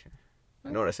don't really care.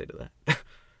 You know what I say to that?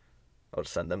 I'll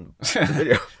just send them the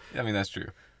video. I mean, that's true.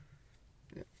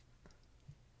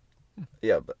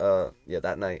 Yeah, but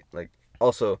that night, like,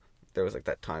 also there was like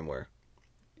that time where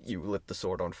you lit the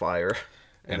sword on fire,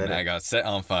 and then I got set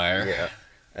on fire. Yeah,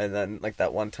 and then like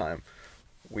that one time,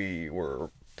 we were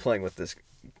playing with this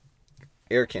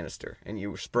air canister, and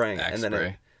you were spraying, and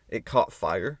then it caught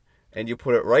fire, and you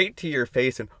put it right to your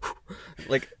face, and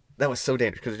like that was so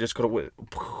dangerous because it just could have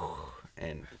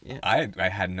and yeah. I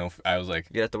had no. I was like,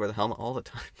 you have to wear the helmet all the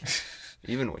time,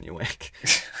 even when you wank.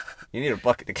 You need a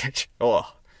bucket to catch.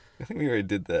 Oh. I think we already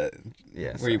did that.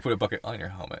 Yeah. Where you put a bucket on your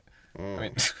helmet. I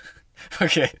mean,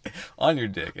 okay, on your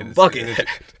dick. And bucket.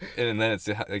 And then it's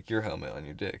like your helmet on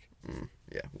your dick.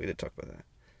 Yeah, we did talk about that.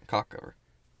 Cock cover.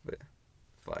 But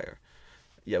fire.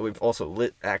 Yeah, we've also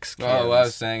lit axe cans. Oh, what I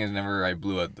was saying is whenever I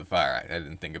blew out the fire, I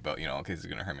didn't think about, in case it's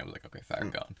going to hurt me. I was like, okay, fire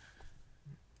gone.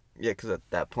 Yeah, because at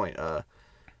that point,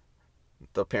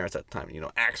 the parents at the time,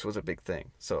 axe was a big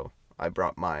thing. So I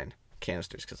brought mine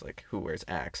canisters because, like, who wears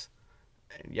axe?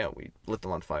 And yeah, we lit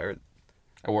them on fire.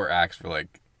 I wore Axe for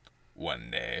like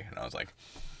one day, and I was like,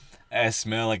 I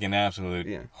smell like an absolute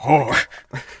whore.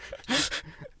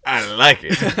 I like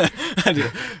it.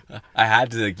 I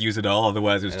had to like use it all,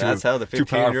 otherwise it was That's how the too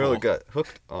 15-year-old got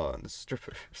hooked on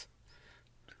strippers.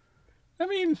 I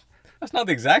mean, that's not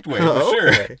the exact way,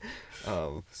 for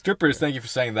sure. Strippers, thank you for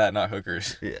saying that, not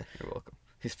hookers. Yeah, you're welcome.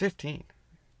 He's 15.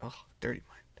 Oh, dirty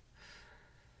mind.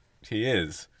 He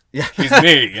is. Yeah. He's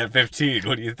me at 15.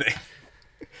 What do you think?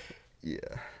 Yeah.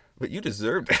 But you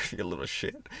deserved it, you little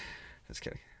shit. Just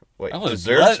kidding. Wait, I was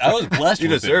blessed you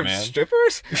with deserved it, man.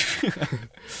 strippers?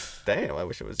 Damn, I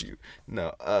wish it was you.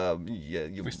 No, yeah,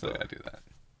 We still gotta do that.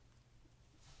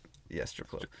 Yeah, strip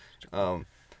club.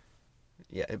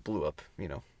 Yeah, it blew up, you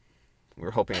know. We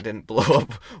were hoping it didn't blow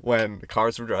up when the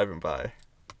cars were driving by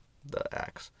the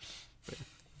Axe.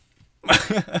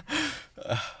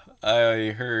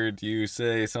 I heard you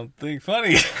say something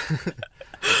funny.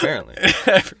 Apparently.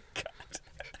 I forgot.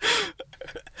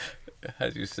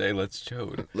 As you say, let's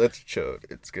chode. Let's chode.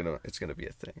 It's gonna be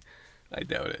a thing. I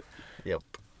doubt it. Yep.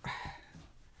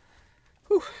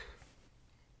 Whew.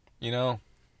 You know,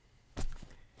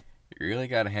 you really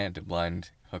gotta hand it to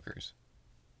blind hookers.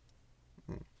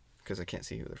 Because I can't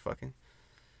see who they're fucking.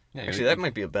 Yeah, actually, that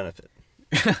might be a benefit.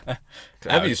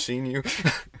 Have you seen you?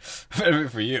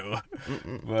 Benefit for you.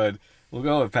 But we'll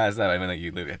go past that. I mean, like,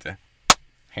 you literally have to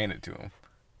hand it to him.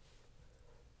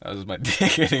 That was my dick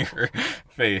hitting her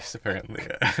face, apparently.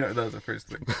 That was the first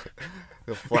thing.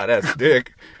 A flat ass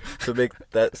dick to make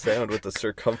that sound with the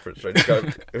circumference, right?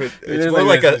 It's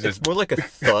more like a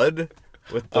thud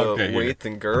with the weight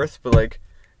and girth, but like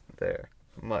there,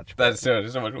 much. That's so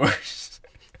much worse.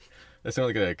 That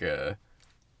sounds like a.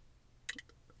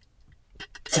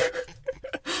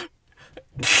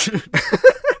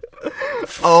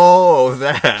 Oh,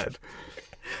 that.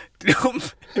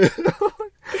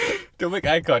 Don't make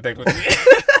eye contact with me.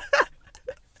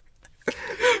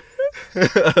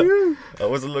 I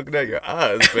wasn't looking at your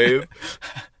eyes, babe.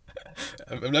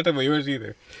 I'm not talking about yours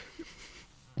either.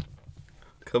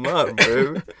 Come on,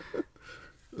 babe.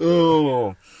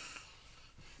 Oh.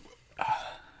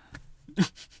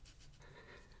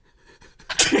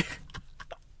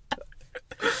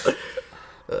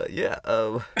 Yeah. I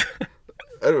don't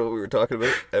know what we were talking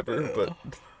about ever, but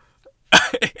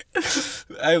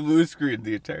I blue screened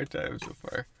the entire time so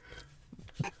far.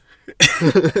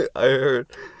 I heard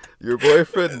your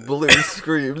boyfriend Blue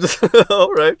screams.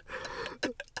 All right.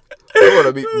 I want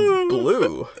to meet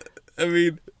Blue. I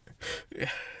mean,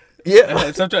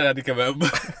 yeah. Sometimes I had to come out,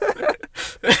 but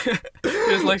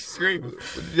just like scream.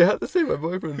 Did you have to say my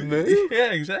boyfriend's name?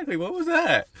 Yeah, exactly. What was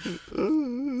that?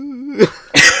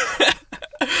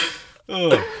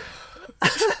 Oh.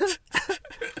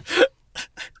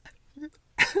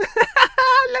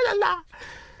 La la la.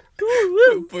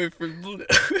 Boyfriend Blue.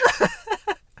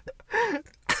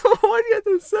 Why do you have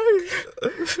to say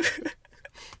it?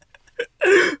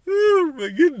 Oh my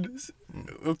goodness.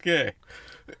 Okay.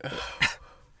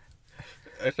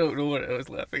 I don't know what I was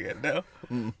laughing at now.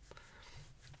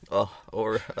 Oh,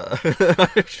 or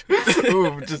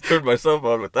ooh, just turned myself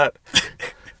on with that.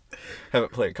 Have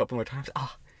it play a couple more times.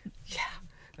 Oh, yeah.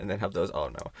 And then have those. Oh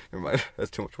no, never mind. That's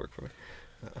too much work for me.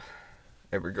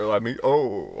 Every girl I meet,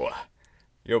 oh,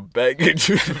 your baggage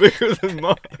is bigger than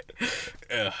mine.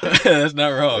 Yeah, that's not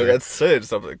wrong. That's saying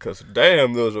something, because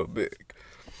damn, those are big.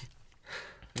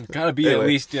 It's gotta be at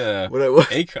least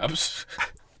A cups.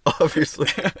 Obviously.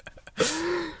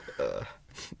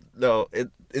 No,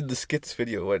 in the skits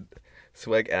video when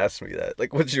Swag asked me that,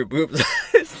 like, what's your boob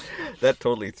size? That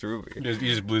totally threw me. You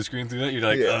just blue screen through that? You're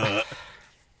like,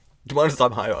 To be honest,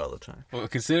 I'm high all the time. Well,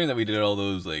 considering that we did all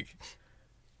those, like,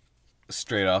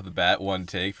 straight off the bat, one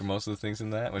take for most of the things in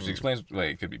that, which explains why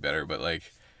it could be better, but,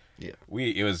 like, yeah,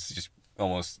 it was just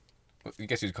almost, I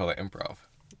guess you'd call that improv,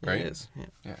 right? It is,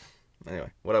 yeah. Anyway,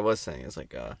 what I was saying is,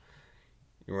 like, you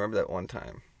remember that one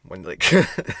time when, like,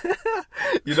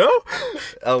 you know?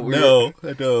 No,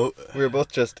 I don't. We were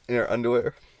both just in our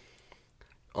underwear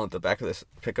on the back of this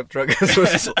pickup truck. It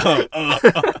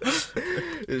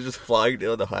was just flying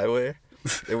down the highway.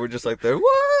 And we're just like, there,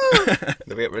 whoa!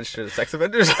 Then we get registered as sex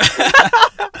offenders.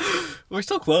 We're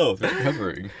still clothed. We're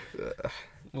covering.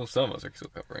 Well, some of us are still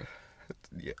covering.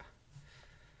 Yeah.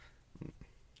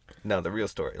 No, the real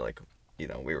story, like, you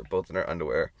know, we were both in our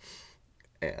underwear.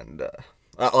 And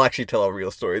I'll actually tell a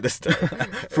real story this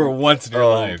time. For once in your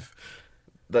life.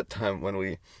 That time when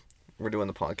we were doing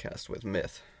the podcast with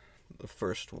Myth, the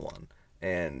first one.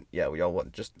 And, yeah, we all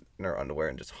went just in our underwear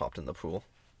and just hopped in the pool.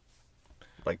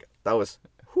 Like, that was...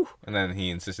 Whew. And then he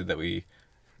insisted that we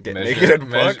get naked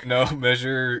and fuck?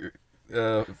 measure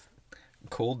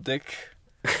cold dick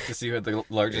to see who had the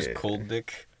largest cold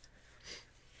dick.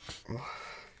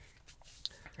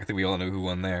 I think we all know who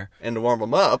won there. And to warm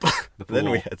them up, The then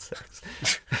we pool. had sex.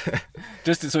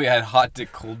 Just so we had hot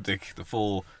dick, cold dick, the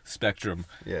full spectrum.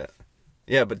 Yeah.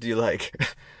 Yeah, but do you like...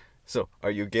 So,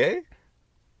 are you gay?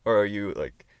 Or are you,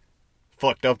 like,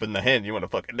 fucked up in the hand? You want to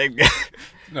fuck a dick?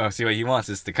 No, see what he wants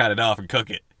is to cut it off and cook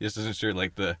it. He just doesn't sure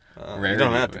like the rarity you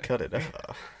don't have of to it. cut it.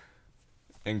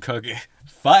 And cook it.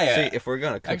 Fire! See, if we're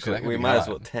going to cook Actually, that it, could we be might as hot.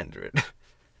 well tender it.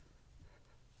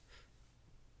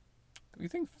 Do you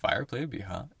think fireplay would be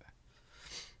hot?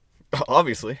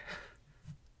 Obviously.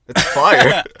 It's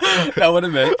fire. That would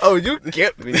have been. Oh, you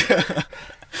get me.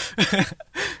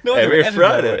 No, Every I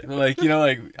Friday. like,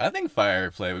 I think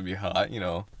fireplay would be hot,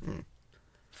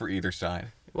 for either side.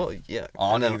 Well, yeah.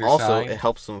 On and then either also, side. it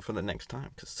helps them for the next time,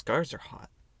 because scars are hot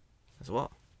as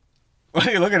well. What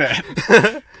are you looking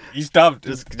at? You stopped.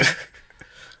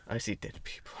 I see dead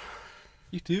people.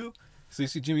 You do? So you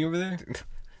see Jimmy over there?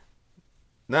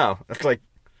 No, it's like,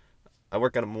 I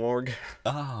work at a morgue.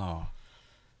 Oh.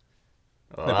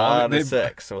 A lot they- of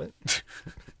sex. What?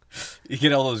 You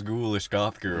get all those ghoulish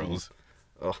goth girls.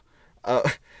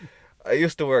 I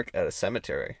used to work at a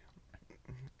cemetery,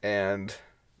 and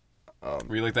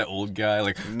Were you like that old guy?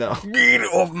 Like, no. get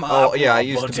off my Oh yeah, I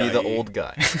used to be the body." old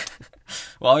guy.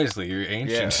 Well, obviously, you're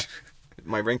ancient.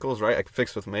 My wrinkles, right? I can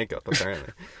fix with makeup,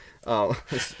 apparently.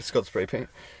 It's called spray paint.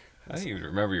 I don't even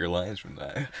remember your lines from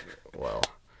that. Well,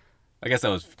 I guess that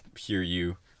was pure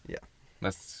you. yeah.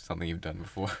 That's something you've done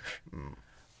before.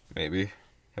 Maybe.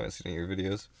 Haven't seen any of your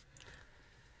videos.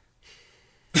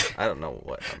 I don't know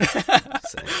what I'm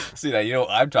saying. See that? You know what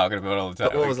I'm talking about all the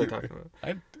time. What was I talking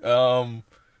about?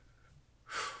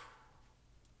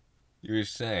 You were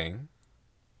saying.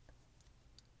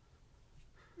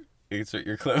 Insert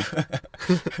your clip.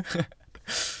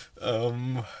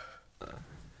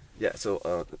 Yeah,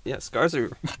 so, scars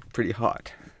are pretty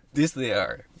hot. This they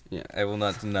are. Yeah. I will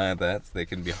not deny that. They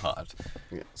can be hot.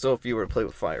 Yeah. So if you were to play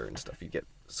with fire and stuff, you get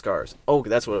scars. Oh,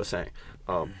 that's what I was saying.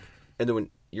 And then when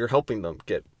you're helping them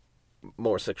get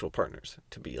more sexual partners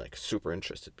to be, like, super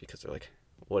interested because they're like,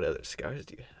 what other scars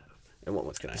do you have? And what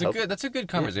ones can I help? That's a good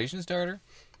conversation starter.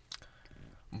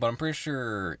 But I'm pretty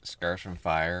sure scars from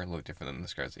fire look different than the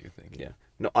scars that you think. Yeah.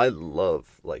 No, I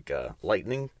love, like,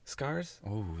 lightning scars.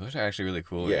 Oh, those are actually really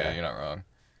cool. Yeah. Yeah, you're not wrong.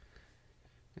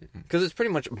 Because it's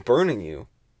pretty much burning you,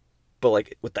 but,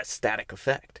 like, with that static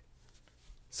effect.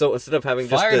 So instead of having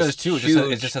just Fire this does too.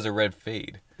 huge... It just has a red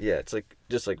fade. Yeah, it's like,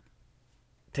 just, like,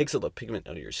 takes all the pigment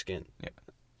out of your skin. Yeah.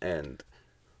 And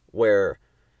where,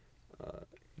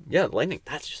 lightning,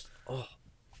 that's just,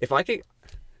 if I could,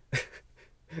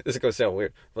 this is going to sound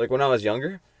weird, but, like, when I was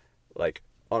younger, like,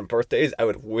 on birthdays, I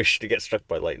would wish to get struck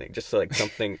by lightning, just so, like,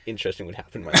 something interesting would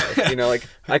happen in my life. You know, like,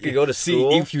 I could go to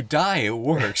school. See, if you die, it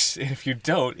works. And if you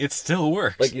don't, it still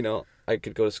works. Like, you know, I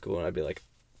could go to school and I'd be like,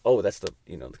 oh, that's the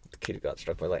kid who got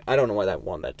struck by lightning. I don't know why I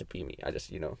want that to be me. I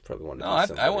just, probably wanted to No, be I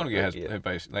somebody. want to get Like, hit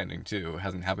by lightning too. It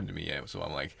hasn't happened to me yet, so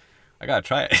I'm like, I gotta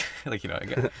try it. Like, I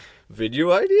got.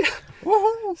 Video idea?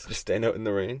 Woohoo! Just stand out in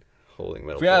the rain, holding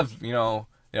metal If we poles.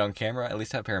 have, on camera, at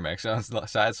least have paramedics on the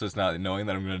side, so it's not knowing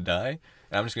that I'm gonna die.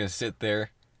 And I'm just gonna sit there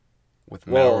with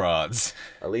metal rods.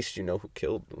 At least you know who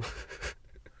killed them.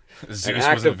 Zeus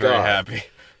act wasn't of very God. happy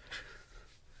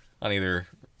on either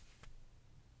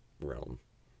Realm.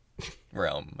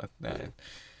 realm.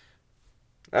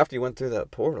 After you went through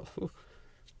that portal, you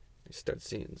started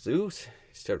seeing Zeus. You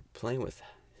started playing with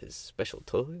his special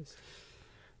toys.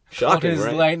 Called Shocking, his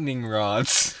right? lightning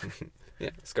rods. Yeah,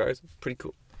 scars. Pretty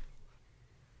cool.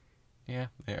 Yeah,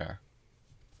 they are.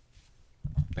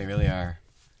 They really are.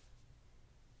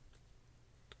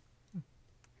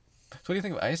 So what do you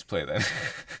think of ice play then?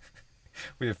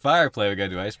 We have fire play, we gotta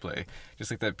do ice play.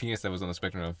 Just like that penis that was on the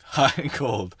spectrum of hot and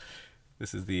cold.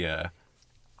 This is the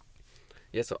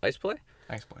Yeah, so ice play?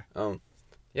 ice play.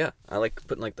 Yeah, I like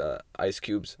putting like the ice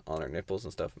cubes on our nipples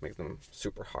and stuff, make them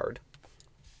super hard.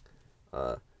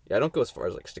 Yeah, I don't go as far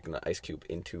as like sticking the ice cube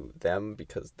into them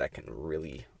because that can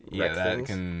really wreck that things.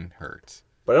 can hurt.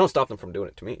 But I don't stop them from doing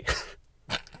it to me.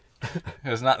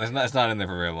 It's not in there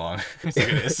for very long.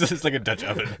 It's like a Dutch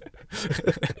oven.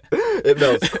 It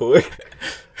melts quick.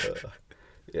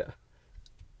 Yeah.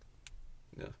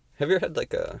 Have you ever had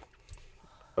like a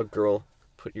girl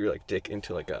put your like dick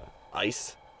into like a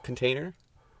ice container?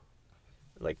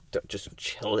 Like just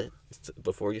chill it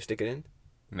before you stick it in?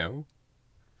 No,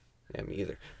 Yeah, me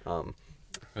either. it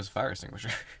was a fire extinguisher.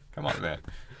 Come on, man.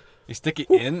 You stick it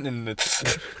in and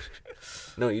it's.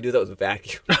 No, you do that with a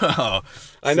vacuum. Oh,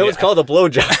 I know it's called a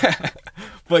blowjob.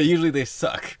 but usually they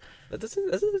suck. That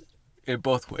doesn't in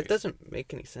both ways. It doesn't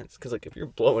make any sense because like if you're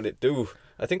blowing it through,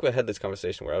 I think we had this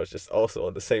conversation where I was just also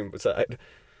on the same side.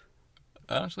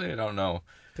 Honestly, I don't know.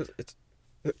 Because it's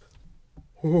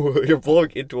you're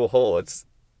blowing into a hole. It's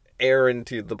air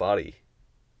into the body.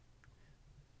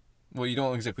 Well, you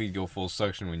don't exactly go full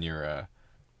suction when you're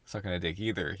sucking a dick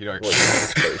either. You know, Well,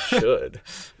 you should.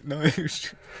 No,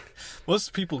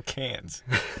 most people can't.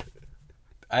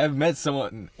 I have met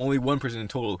someone, only one person in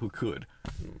total who could.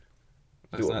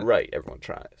 Do it right. Everyone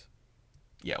tries.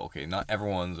 Yeah, okay, not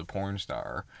everyone's a porn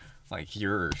star, like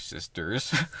your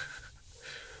sisters.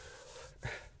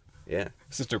 Yeah.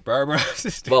 Sister Barbara.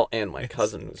 Sister. Well, and my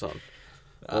cousin who's on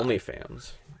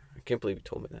OnlyFans. I can't believe you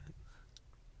told me that.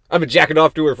 I've been jacking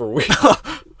off to her for weeks.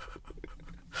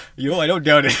 Yo, I don't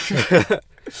doubt it.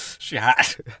 She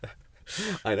hot.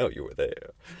 I know you were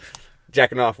there.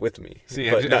 Jacking off with me. See,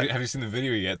 have you seen the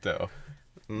video yet, though?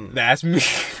 That's me.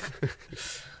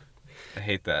 I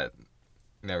hate that.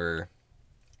 Never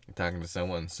talking to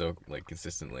someone so, like,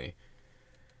 consistently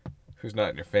who's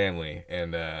not in your family,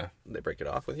 and They break it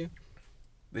off with you?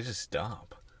 they just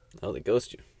stop. Oh, they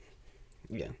ghost you.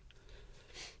 Yeah.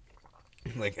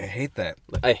 Like, I hate that.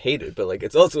 I hate it, but like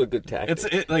it's also a good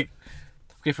tactic. Like,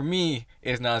 okay, for me,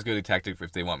 it's not as good a tactic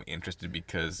if they want me interested,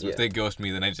 because if they ghost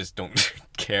me, then I just don't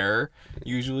care,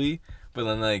 usually. But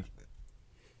then, like,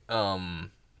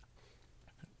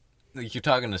 you're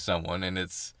talking to someone, and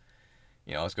it's,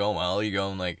 you know, it's going well. You're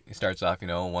going, like, it starts off, you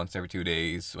know, once every 2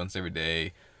 days, once every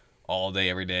day, all day,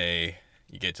 every day.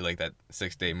 You get to, like, that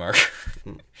 6-day mark.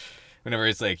 Whenever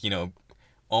it's, like, you know,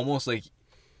 almost like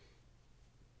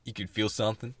you could feel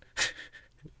something.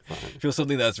 Feel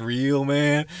something that's real,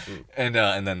 man. And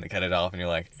then they cut it off, and you're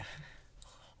like,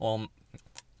 well,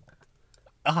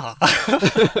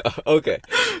 Okay.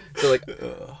 So, like,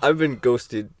 I've been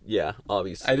ghosted, yeah,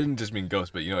 obviously. I didn't just mean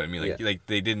ghost, but you know what I mean? Like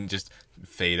they didn't just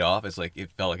fade off. It's like, it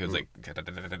felt like it was like, and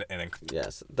then...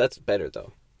 Yes, that's better,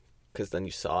 though. Because then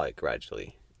you saw it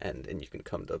gradually, and you can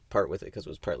come to part with it because it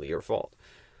was partly your fault.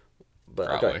 But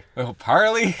Probably. Oh,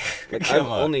 partly? like, I've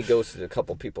only ghosted a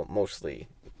couple people, mostly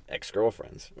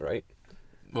ex-girlfriends, right?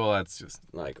 Well, that's just...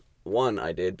 Like, one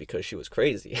I did because she was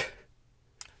crazy.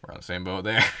 We're on the same boat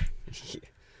there.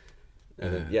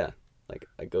 And then, yeah, like,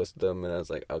 I ghosted them, and I was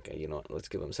like, okay, you know what, let's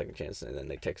give them a second chance. And then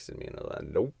they texted me, and I was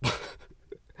like, nope.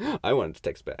 I wanted to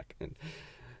text back, and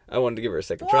I wanted to give her a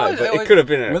second try, but it could have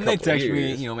been in a when couple they text years.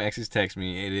 me, you know, my exes text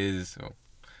me, it is, well,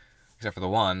 except for the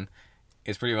one,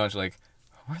 it's pretty much like,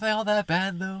 were they all that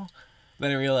bad, though?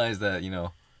 Then I realized that, you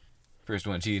know, first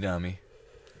one cheated on me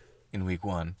in week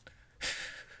 1.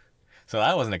 So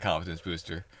that wasn't a confidence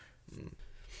booster.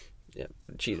 Yeah,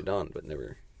 cheated on, but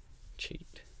never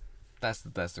cheat. That's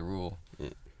the rule. Yeah.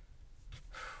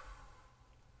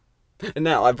 And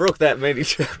now I broke that many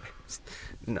times.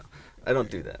 No, I don't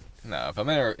do that. No, if I'm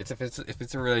in if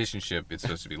it's a relationship, it's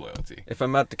supposed to be loyalty. If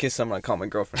I'm out to kiss someone, I call my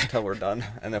girlfriend until we're done.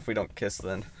 And if we don't kiss,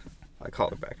 then I call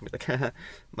her back and be like,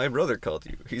 my brother called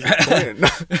you. He's a twin.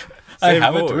 I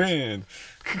have a twin.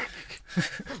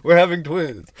 We're having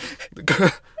twins.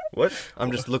 What?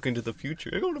 I'm just looking to the future.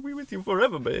 I'm going to be with you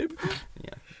forever, babe.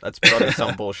 Yeah, that's probably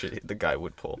some bullshit the guy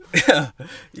would pull.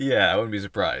 Yeah, I wouldn't be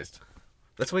surprised.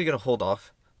 That's why you got to hold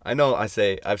off. I know I've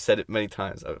said it many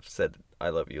times. I've said I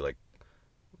love you, like,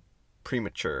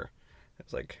 premature.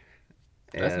 It's like...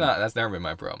 That's never been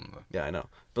my problem, though. Yeah, I know.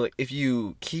 But like, if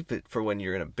you keep it for when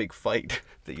you're in a big fight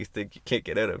that you think you can't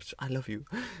get out of, I love you.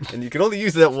 And you can only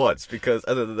use that once, because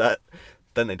other than that,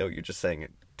 then they know you're just saying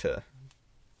it to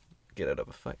get out of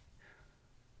a fight.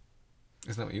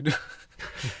 Isn't that what you do?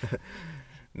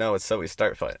 No, it's so we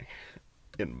start fighting.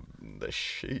 In the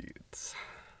sheets.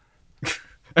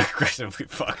 Aggressively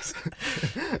fucks.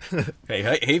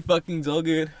 Hey, fucking's all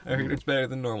good. I heard it's better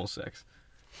than normal sex.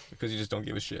 Because you just don't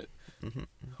give a shit. Mm-hmm.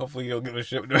 Hopefully you don't give a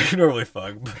shit when you normally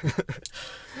fuck.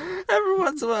 Every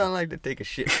once in a while I like to take a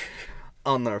shit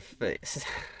on their face.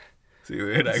 See,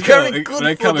 when I very come, good when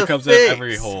I for come the it comes face. out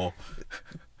every hole.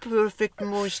 Perfect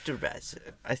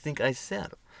moisturizer. I think I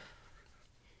said.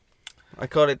 I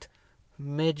call it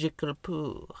magical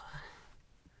poo.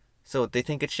 So they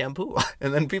think it's shampoo,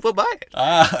 and then people buy it.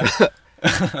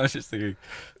 I was just thinking,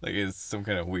 like, it's some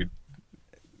kind of weird,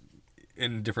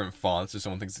 in different fonts, or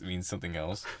someone thinks it means something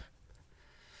else.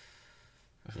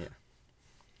 Yeah.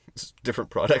 It's different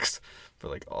products,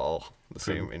 but like all the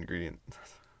same ingredient.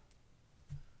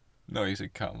 No, you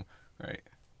said cum, right?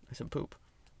 I said poop.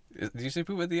 Did you say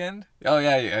poop at the end? Oh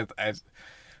yeah,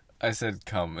 I said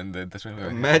cum, and that's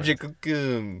when magical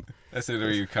cum. I said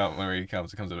whenever you cum,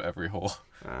 it comes out of every hole.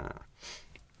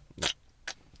 No.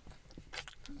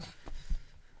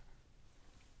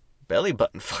 Belly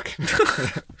button fucking.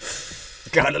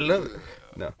 Gotta love it.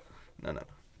 No.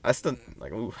 I still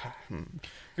like. Ooh. You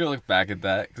gotta look back at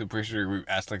that because I'm pretty sure we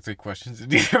asked like 3 questions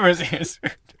and neither of us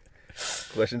answered.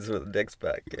 Questions with the dicks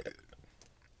back. Yeah.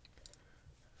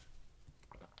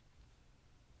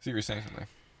 So you were saying something.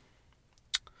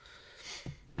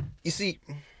 You see,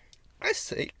 I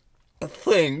say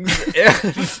things,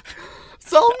 and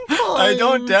sometimes I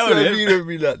don't doubt it. I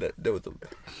mean not them.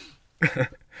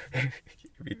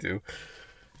 Me too.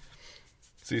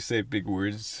 So you say big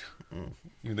words,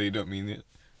 even though you don't mean it.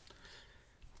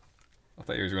 I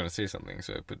thought you were going to say something,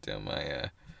 so I put down my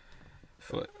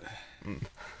foot.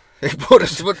 He put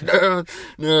his foot down.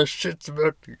 No, shit's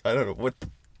about to... I don't know what...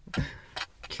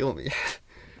 Kill me.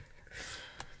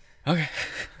 Okay.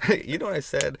 You know what I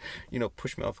said?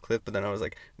 Push me off a cliff, but then I was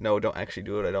like, no, don't actually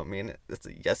do it. I don't mean it. That's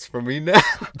a yes for me now.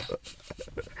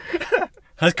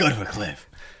 Let's go to a cliff.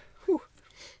 Whew.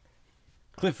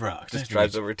 Cliff Rocks. Just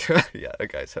drives over to a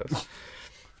guy's house.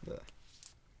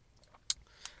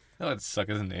 That would suck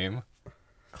as a name.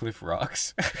 Cliff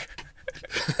Rocks.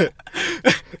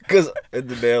 Because in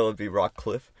the mail it'd be Rock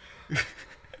Cliff. Yeah.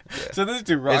 So this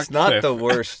is Rock It's not Cliff. the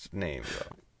worst name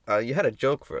though. You had a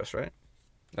joke for us, right?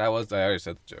 I already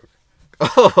said the joke.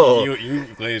 Oh, You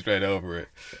glazed right over it.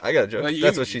 I got a joke. Well,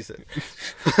 That's what she said.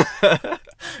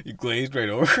 You glazed right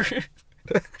over it.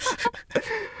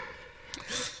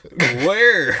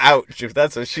 Where? Ouch! If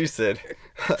that's what she said.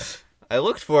 I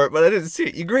looked for it, but I didn't see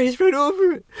it. You grazed right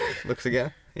over it. Looks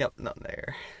again. Yep, not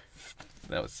there.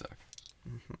 That would suck.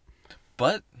 Mm-hmm.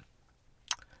 But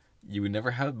you would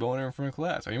never have a boner in front of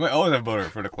class. Or you might always have a boner in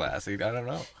front of class. I don't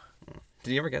know.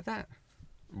 Did you ever get that?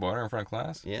 Boner in front of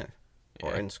class? Yeah.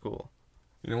 Or in school.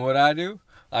 You know what I do?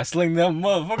 I sling them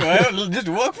motherfucker. I don't just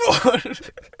walk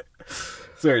forward.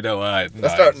 Sorry, no, I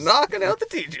start knocking out the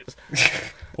teachers.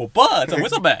 Well, but it's a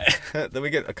whistle bat. Then we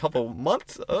get a couple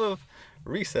months of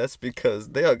recess because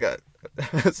they all got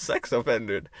sex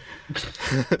offended.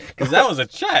 Because I was a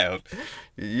child.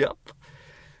 Yep.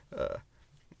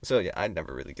 So yeah, I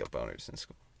never really got boners in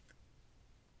school.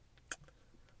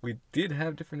 We did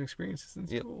have different experiences in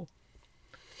school.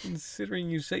 Considering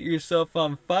you set yourself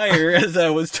on fire, as I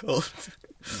was told.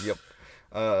 Yep.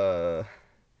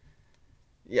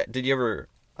 Yeah, did you ever,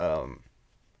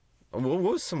 what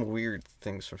was some weird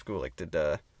things from school? Like, did,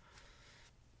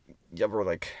 you ever,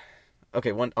 like,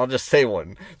 okay, I'll just say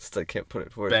one, since I can't put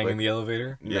it forward. Bang in the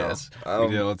elevator? No. Yes, we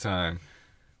did all the time.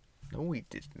 No, we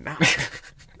did not.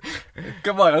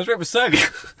 Come on, I was right beside you.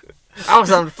 I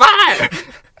was on fire!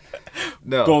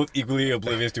 No. Both equally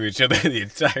oblivious to each other the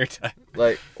entire time.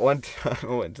 Like, one time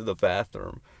I went to the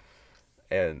bathroom,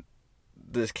 and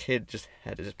this kid just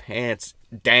had his pants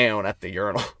down at the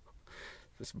urinal.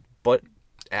 Just butt,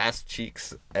 ass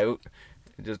cheeks out,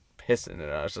 and just pissing.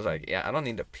 And I was just like, yeah, I don't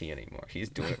need to pee anymore. He's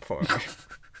doing it for me.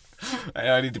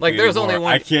 I need to like, pee there's anymore. only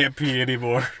one. I can't pee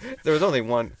anymore. There was only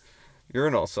one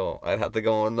urinal, so I'd have to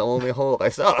go in the only hole I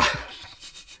saw.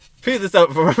 Pee this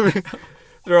out for me.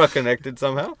 They're all connected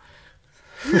somehow.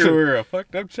 You were a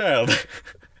fucked up child.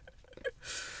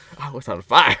 I was on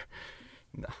fire.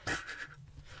 No.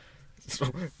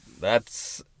 So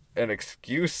that's an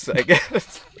excuse, I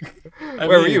guess. Where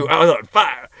were you? I was on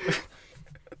fire.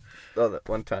 Oh, that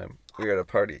one time we were at a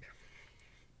party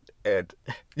and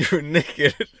you were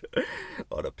naked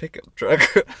on a pickup truck.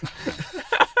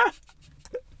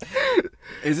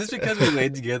 Is this because we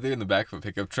laid together in the back of a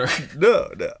pickup truck?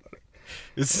 No.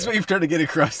 Is this what you've tried to get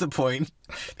across the point?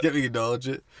 Get me to acknowledge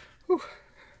it? Whew.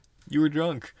 You were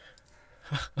drunk.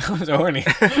 I was horny.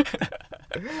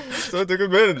 So I took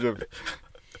advantage of it.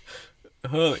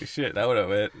 Holy shit, that would have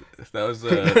went. That was, I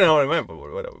don't know what I meant, but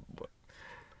whatever.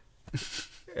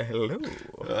 Hello.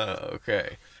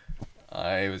 Okay.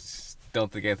 Don't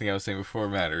think anything I was saying before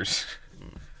matters.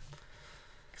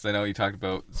 Because I know you talked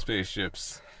about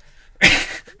spaceships.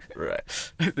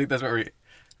 Right. I think that's what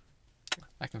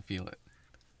I can feel it.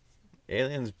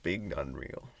 Aliens big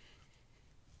unreal.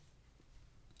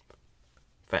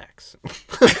 Facts.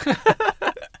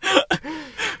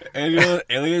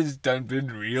 Aliens done been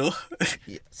real?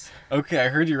 Yes. Okay, I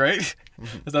heard you right.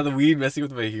 Is that the weed messing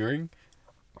with my hearing?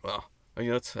 Well,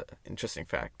 that's an interesting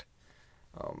fact.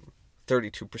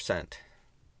 32%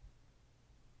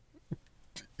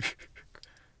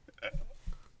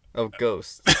 of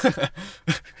ghosts.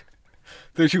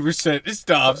 32%. It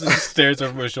stops and just stares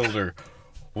over my shoulder.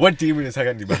 What demon is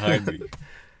hiding behind me?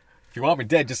 If you want me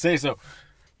dead, just say so.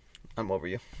 I'm over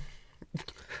you.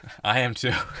 I am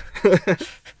too.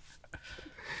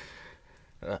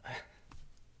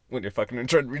 When you're fucking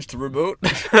trying to reach the remote,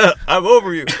 I'm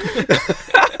over you.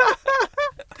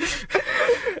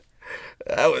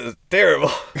 That was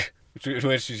terrible.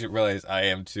 When she should realize I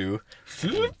am too.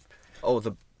 Oh,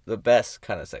 the best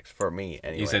kind of sex for me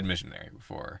anyway. You said missionary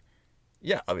before.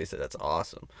 Yeah, obviously that's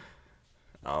awesome.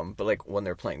 But like when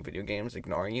they're playing video games,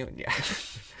 ignoring you, and yeah,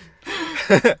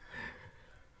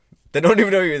 they don't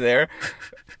even know you're there.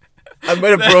 I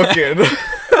might have broken.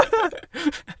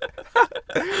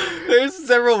 There's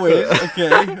several ways.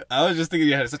 Okay, I was just thinking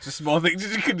you had such a small thing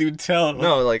that you couldn't even tell.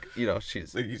 No, like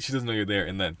she's Like, she doesn't know you're there,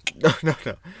 and then no.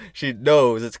 She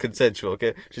knows it's consensual.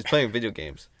 Okay, she's playing video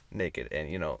games naked, and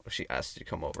she asks you to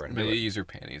come over and but do you it. use her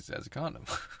panties as a condom,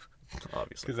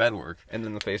 Obviously, because that'd work. and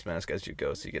then the face mask as you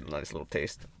go, so you get a nice little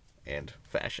taste and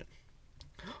fashion.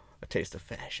 A taste of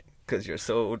fashion, because you're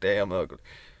so damn ugly.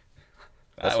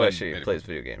 That's why she plays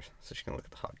video games, so she can look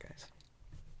at the hot guys.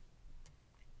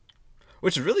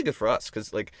 Which is really good for us,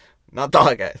 because, like, not the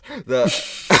hot guys,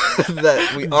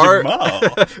 that we are,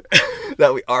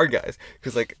 that we are guys,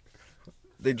 because, like,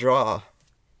 they draw.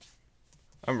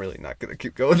 I'm really not going to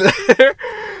keep going there.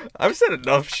 I've said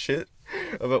enough shit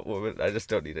about women, I just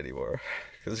don't need any more,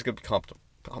 because it's going to be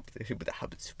competition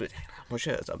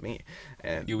on me,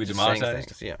 and you'll be just saying demonetized?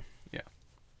 things, yeah. Yeah.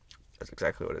 That's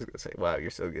exactly what I was going to say. Wow, you're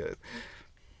so good.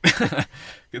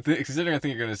 Considering I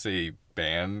think you're going to say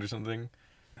band or something.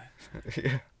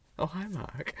 Yeah. Oh, hi,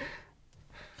 Mark.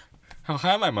 Oh,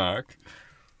 hi, my Mark.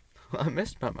 I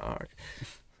missed my Mark.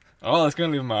 Oh, it's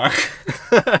going to leave a mark.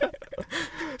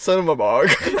 Son of a Mark.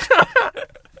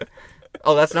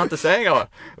 Oh, that's not the saying? Oh,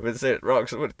 I've been saying it wrong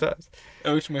so many times.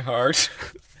 Ouch, my heart.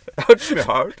 Ouch, my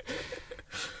heart.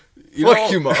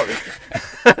 Fuck you, Mark.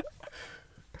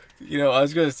 I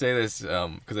was going to say this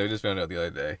because I just found out the other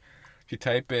day. If you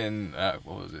type in, what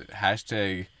was it,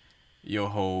 hashtag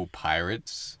Yoho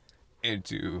Pirates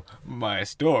into my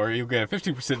store, you get a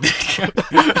 50% discount.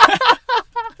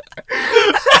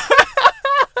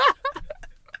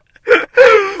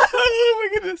 Oh my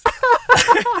goodness.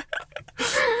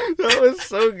 That was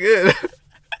so good.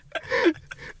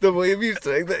 The way of you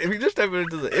saying that, if you just type it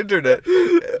into the internet,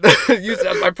 use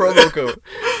that my promo code.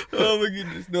 Oh my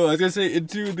goodness. No, I was going to say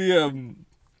into the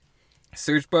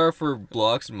search bar for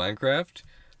blocks in Minecraft,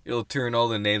 it'll turn all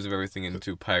the names of everything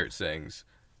into pirate sayings.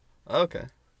 Okay.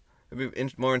 It'd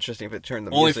be more interesting if it turned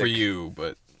the Only music... for you,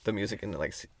 but... The music into,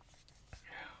 like,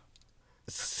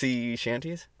 sea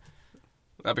shanties?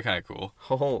 That'd be kind of cool.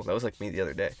 Oh, that was like me the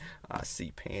other day.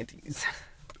 Sea panties.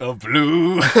 Oh,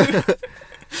 blue.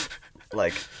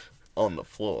 Like, on the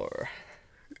floor.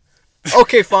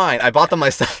 Okay, fine. I bought them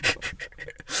myself.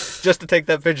 Just to take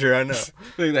that picture, I know.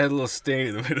 Like, they had a little stain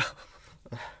in the middle.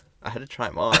 I had to try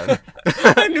them on.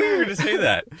 I knew you were going to say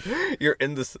that. You're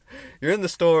in the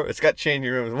store. It's got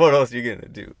changing rooms. What else are you gonna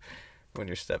do when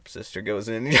your stepsister goes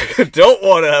in? You don't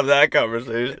want to have that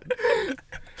conversation.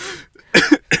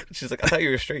 She's like, I thought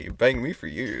you were straight. You banged me for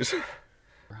years. Right.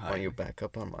 Why don't you back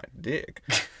up on my dick?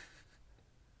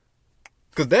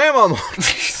 Cause damn, I'm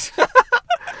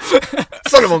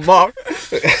son of a mark.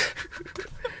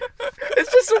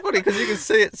 It's just so funny because you can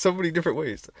say it so many different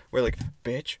ways. Where like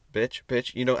bitch, bitch,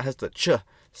 bitch. It has the ch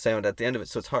sound at the end of it,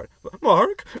 so it's hard. But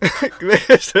Mark,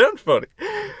 it sounds funny.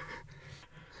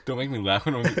 Don't make me laugh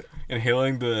when I'm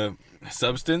inhaling the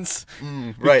substance.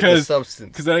 Right, the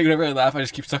substance. Because then whenever I laugh, I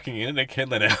just keep sucking in and I can't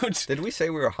let out. Did we say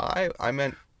we were high? I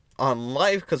meant on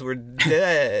life because we're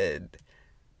dead.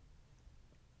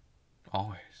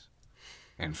 Always.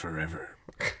 And forever.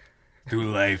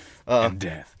 Through life and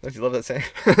death. Don't you love that saying?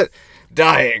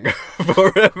 Dying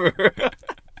forever.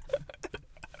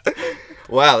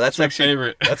 Wow, that's my actually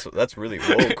favorite. That's really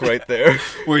woke right there.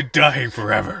 We're dying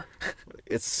forever.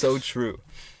 It's so true.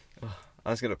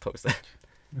 I was gonna post that.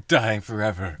 Dying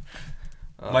forever.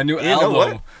 My new You know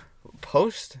album. what?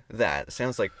 Post that. It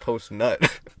sounds like post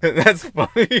nut. That's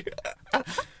funny.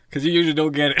 Because you usually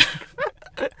don't get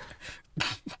it.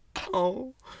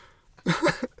 Oh.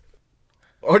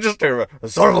 Or just turn around.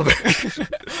 Son of a bitch.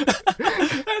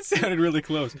 That sounded really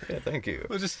close. Yeah, thank you.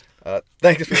 We'll just...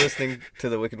 Thanks for listening to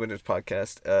the Wicked Winters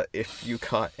podcast. If you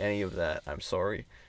caught any of that, I'm sorry.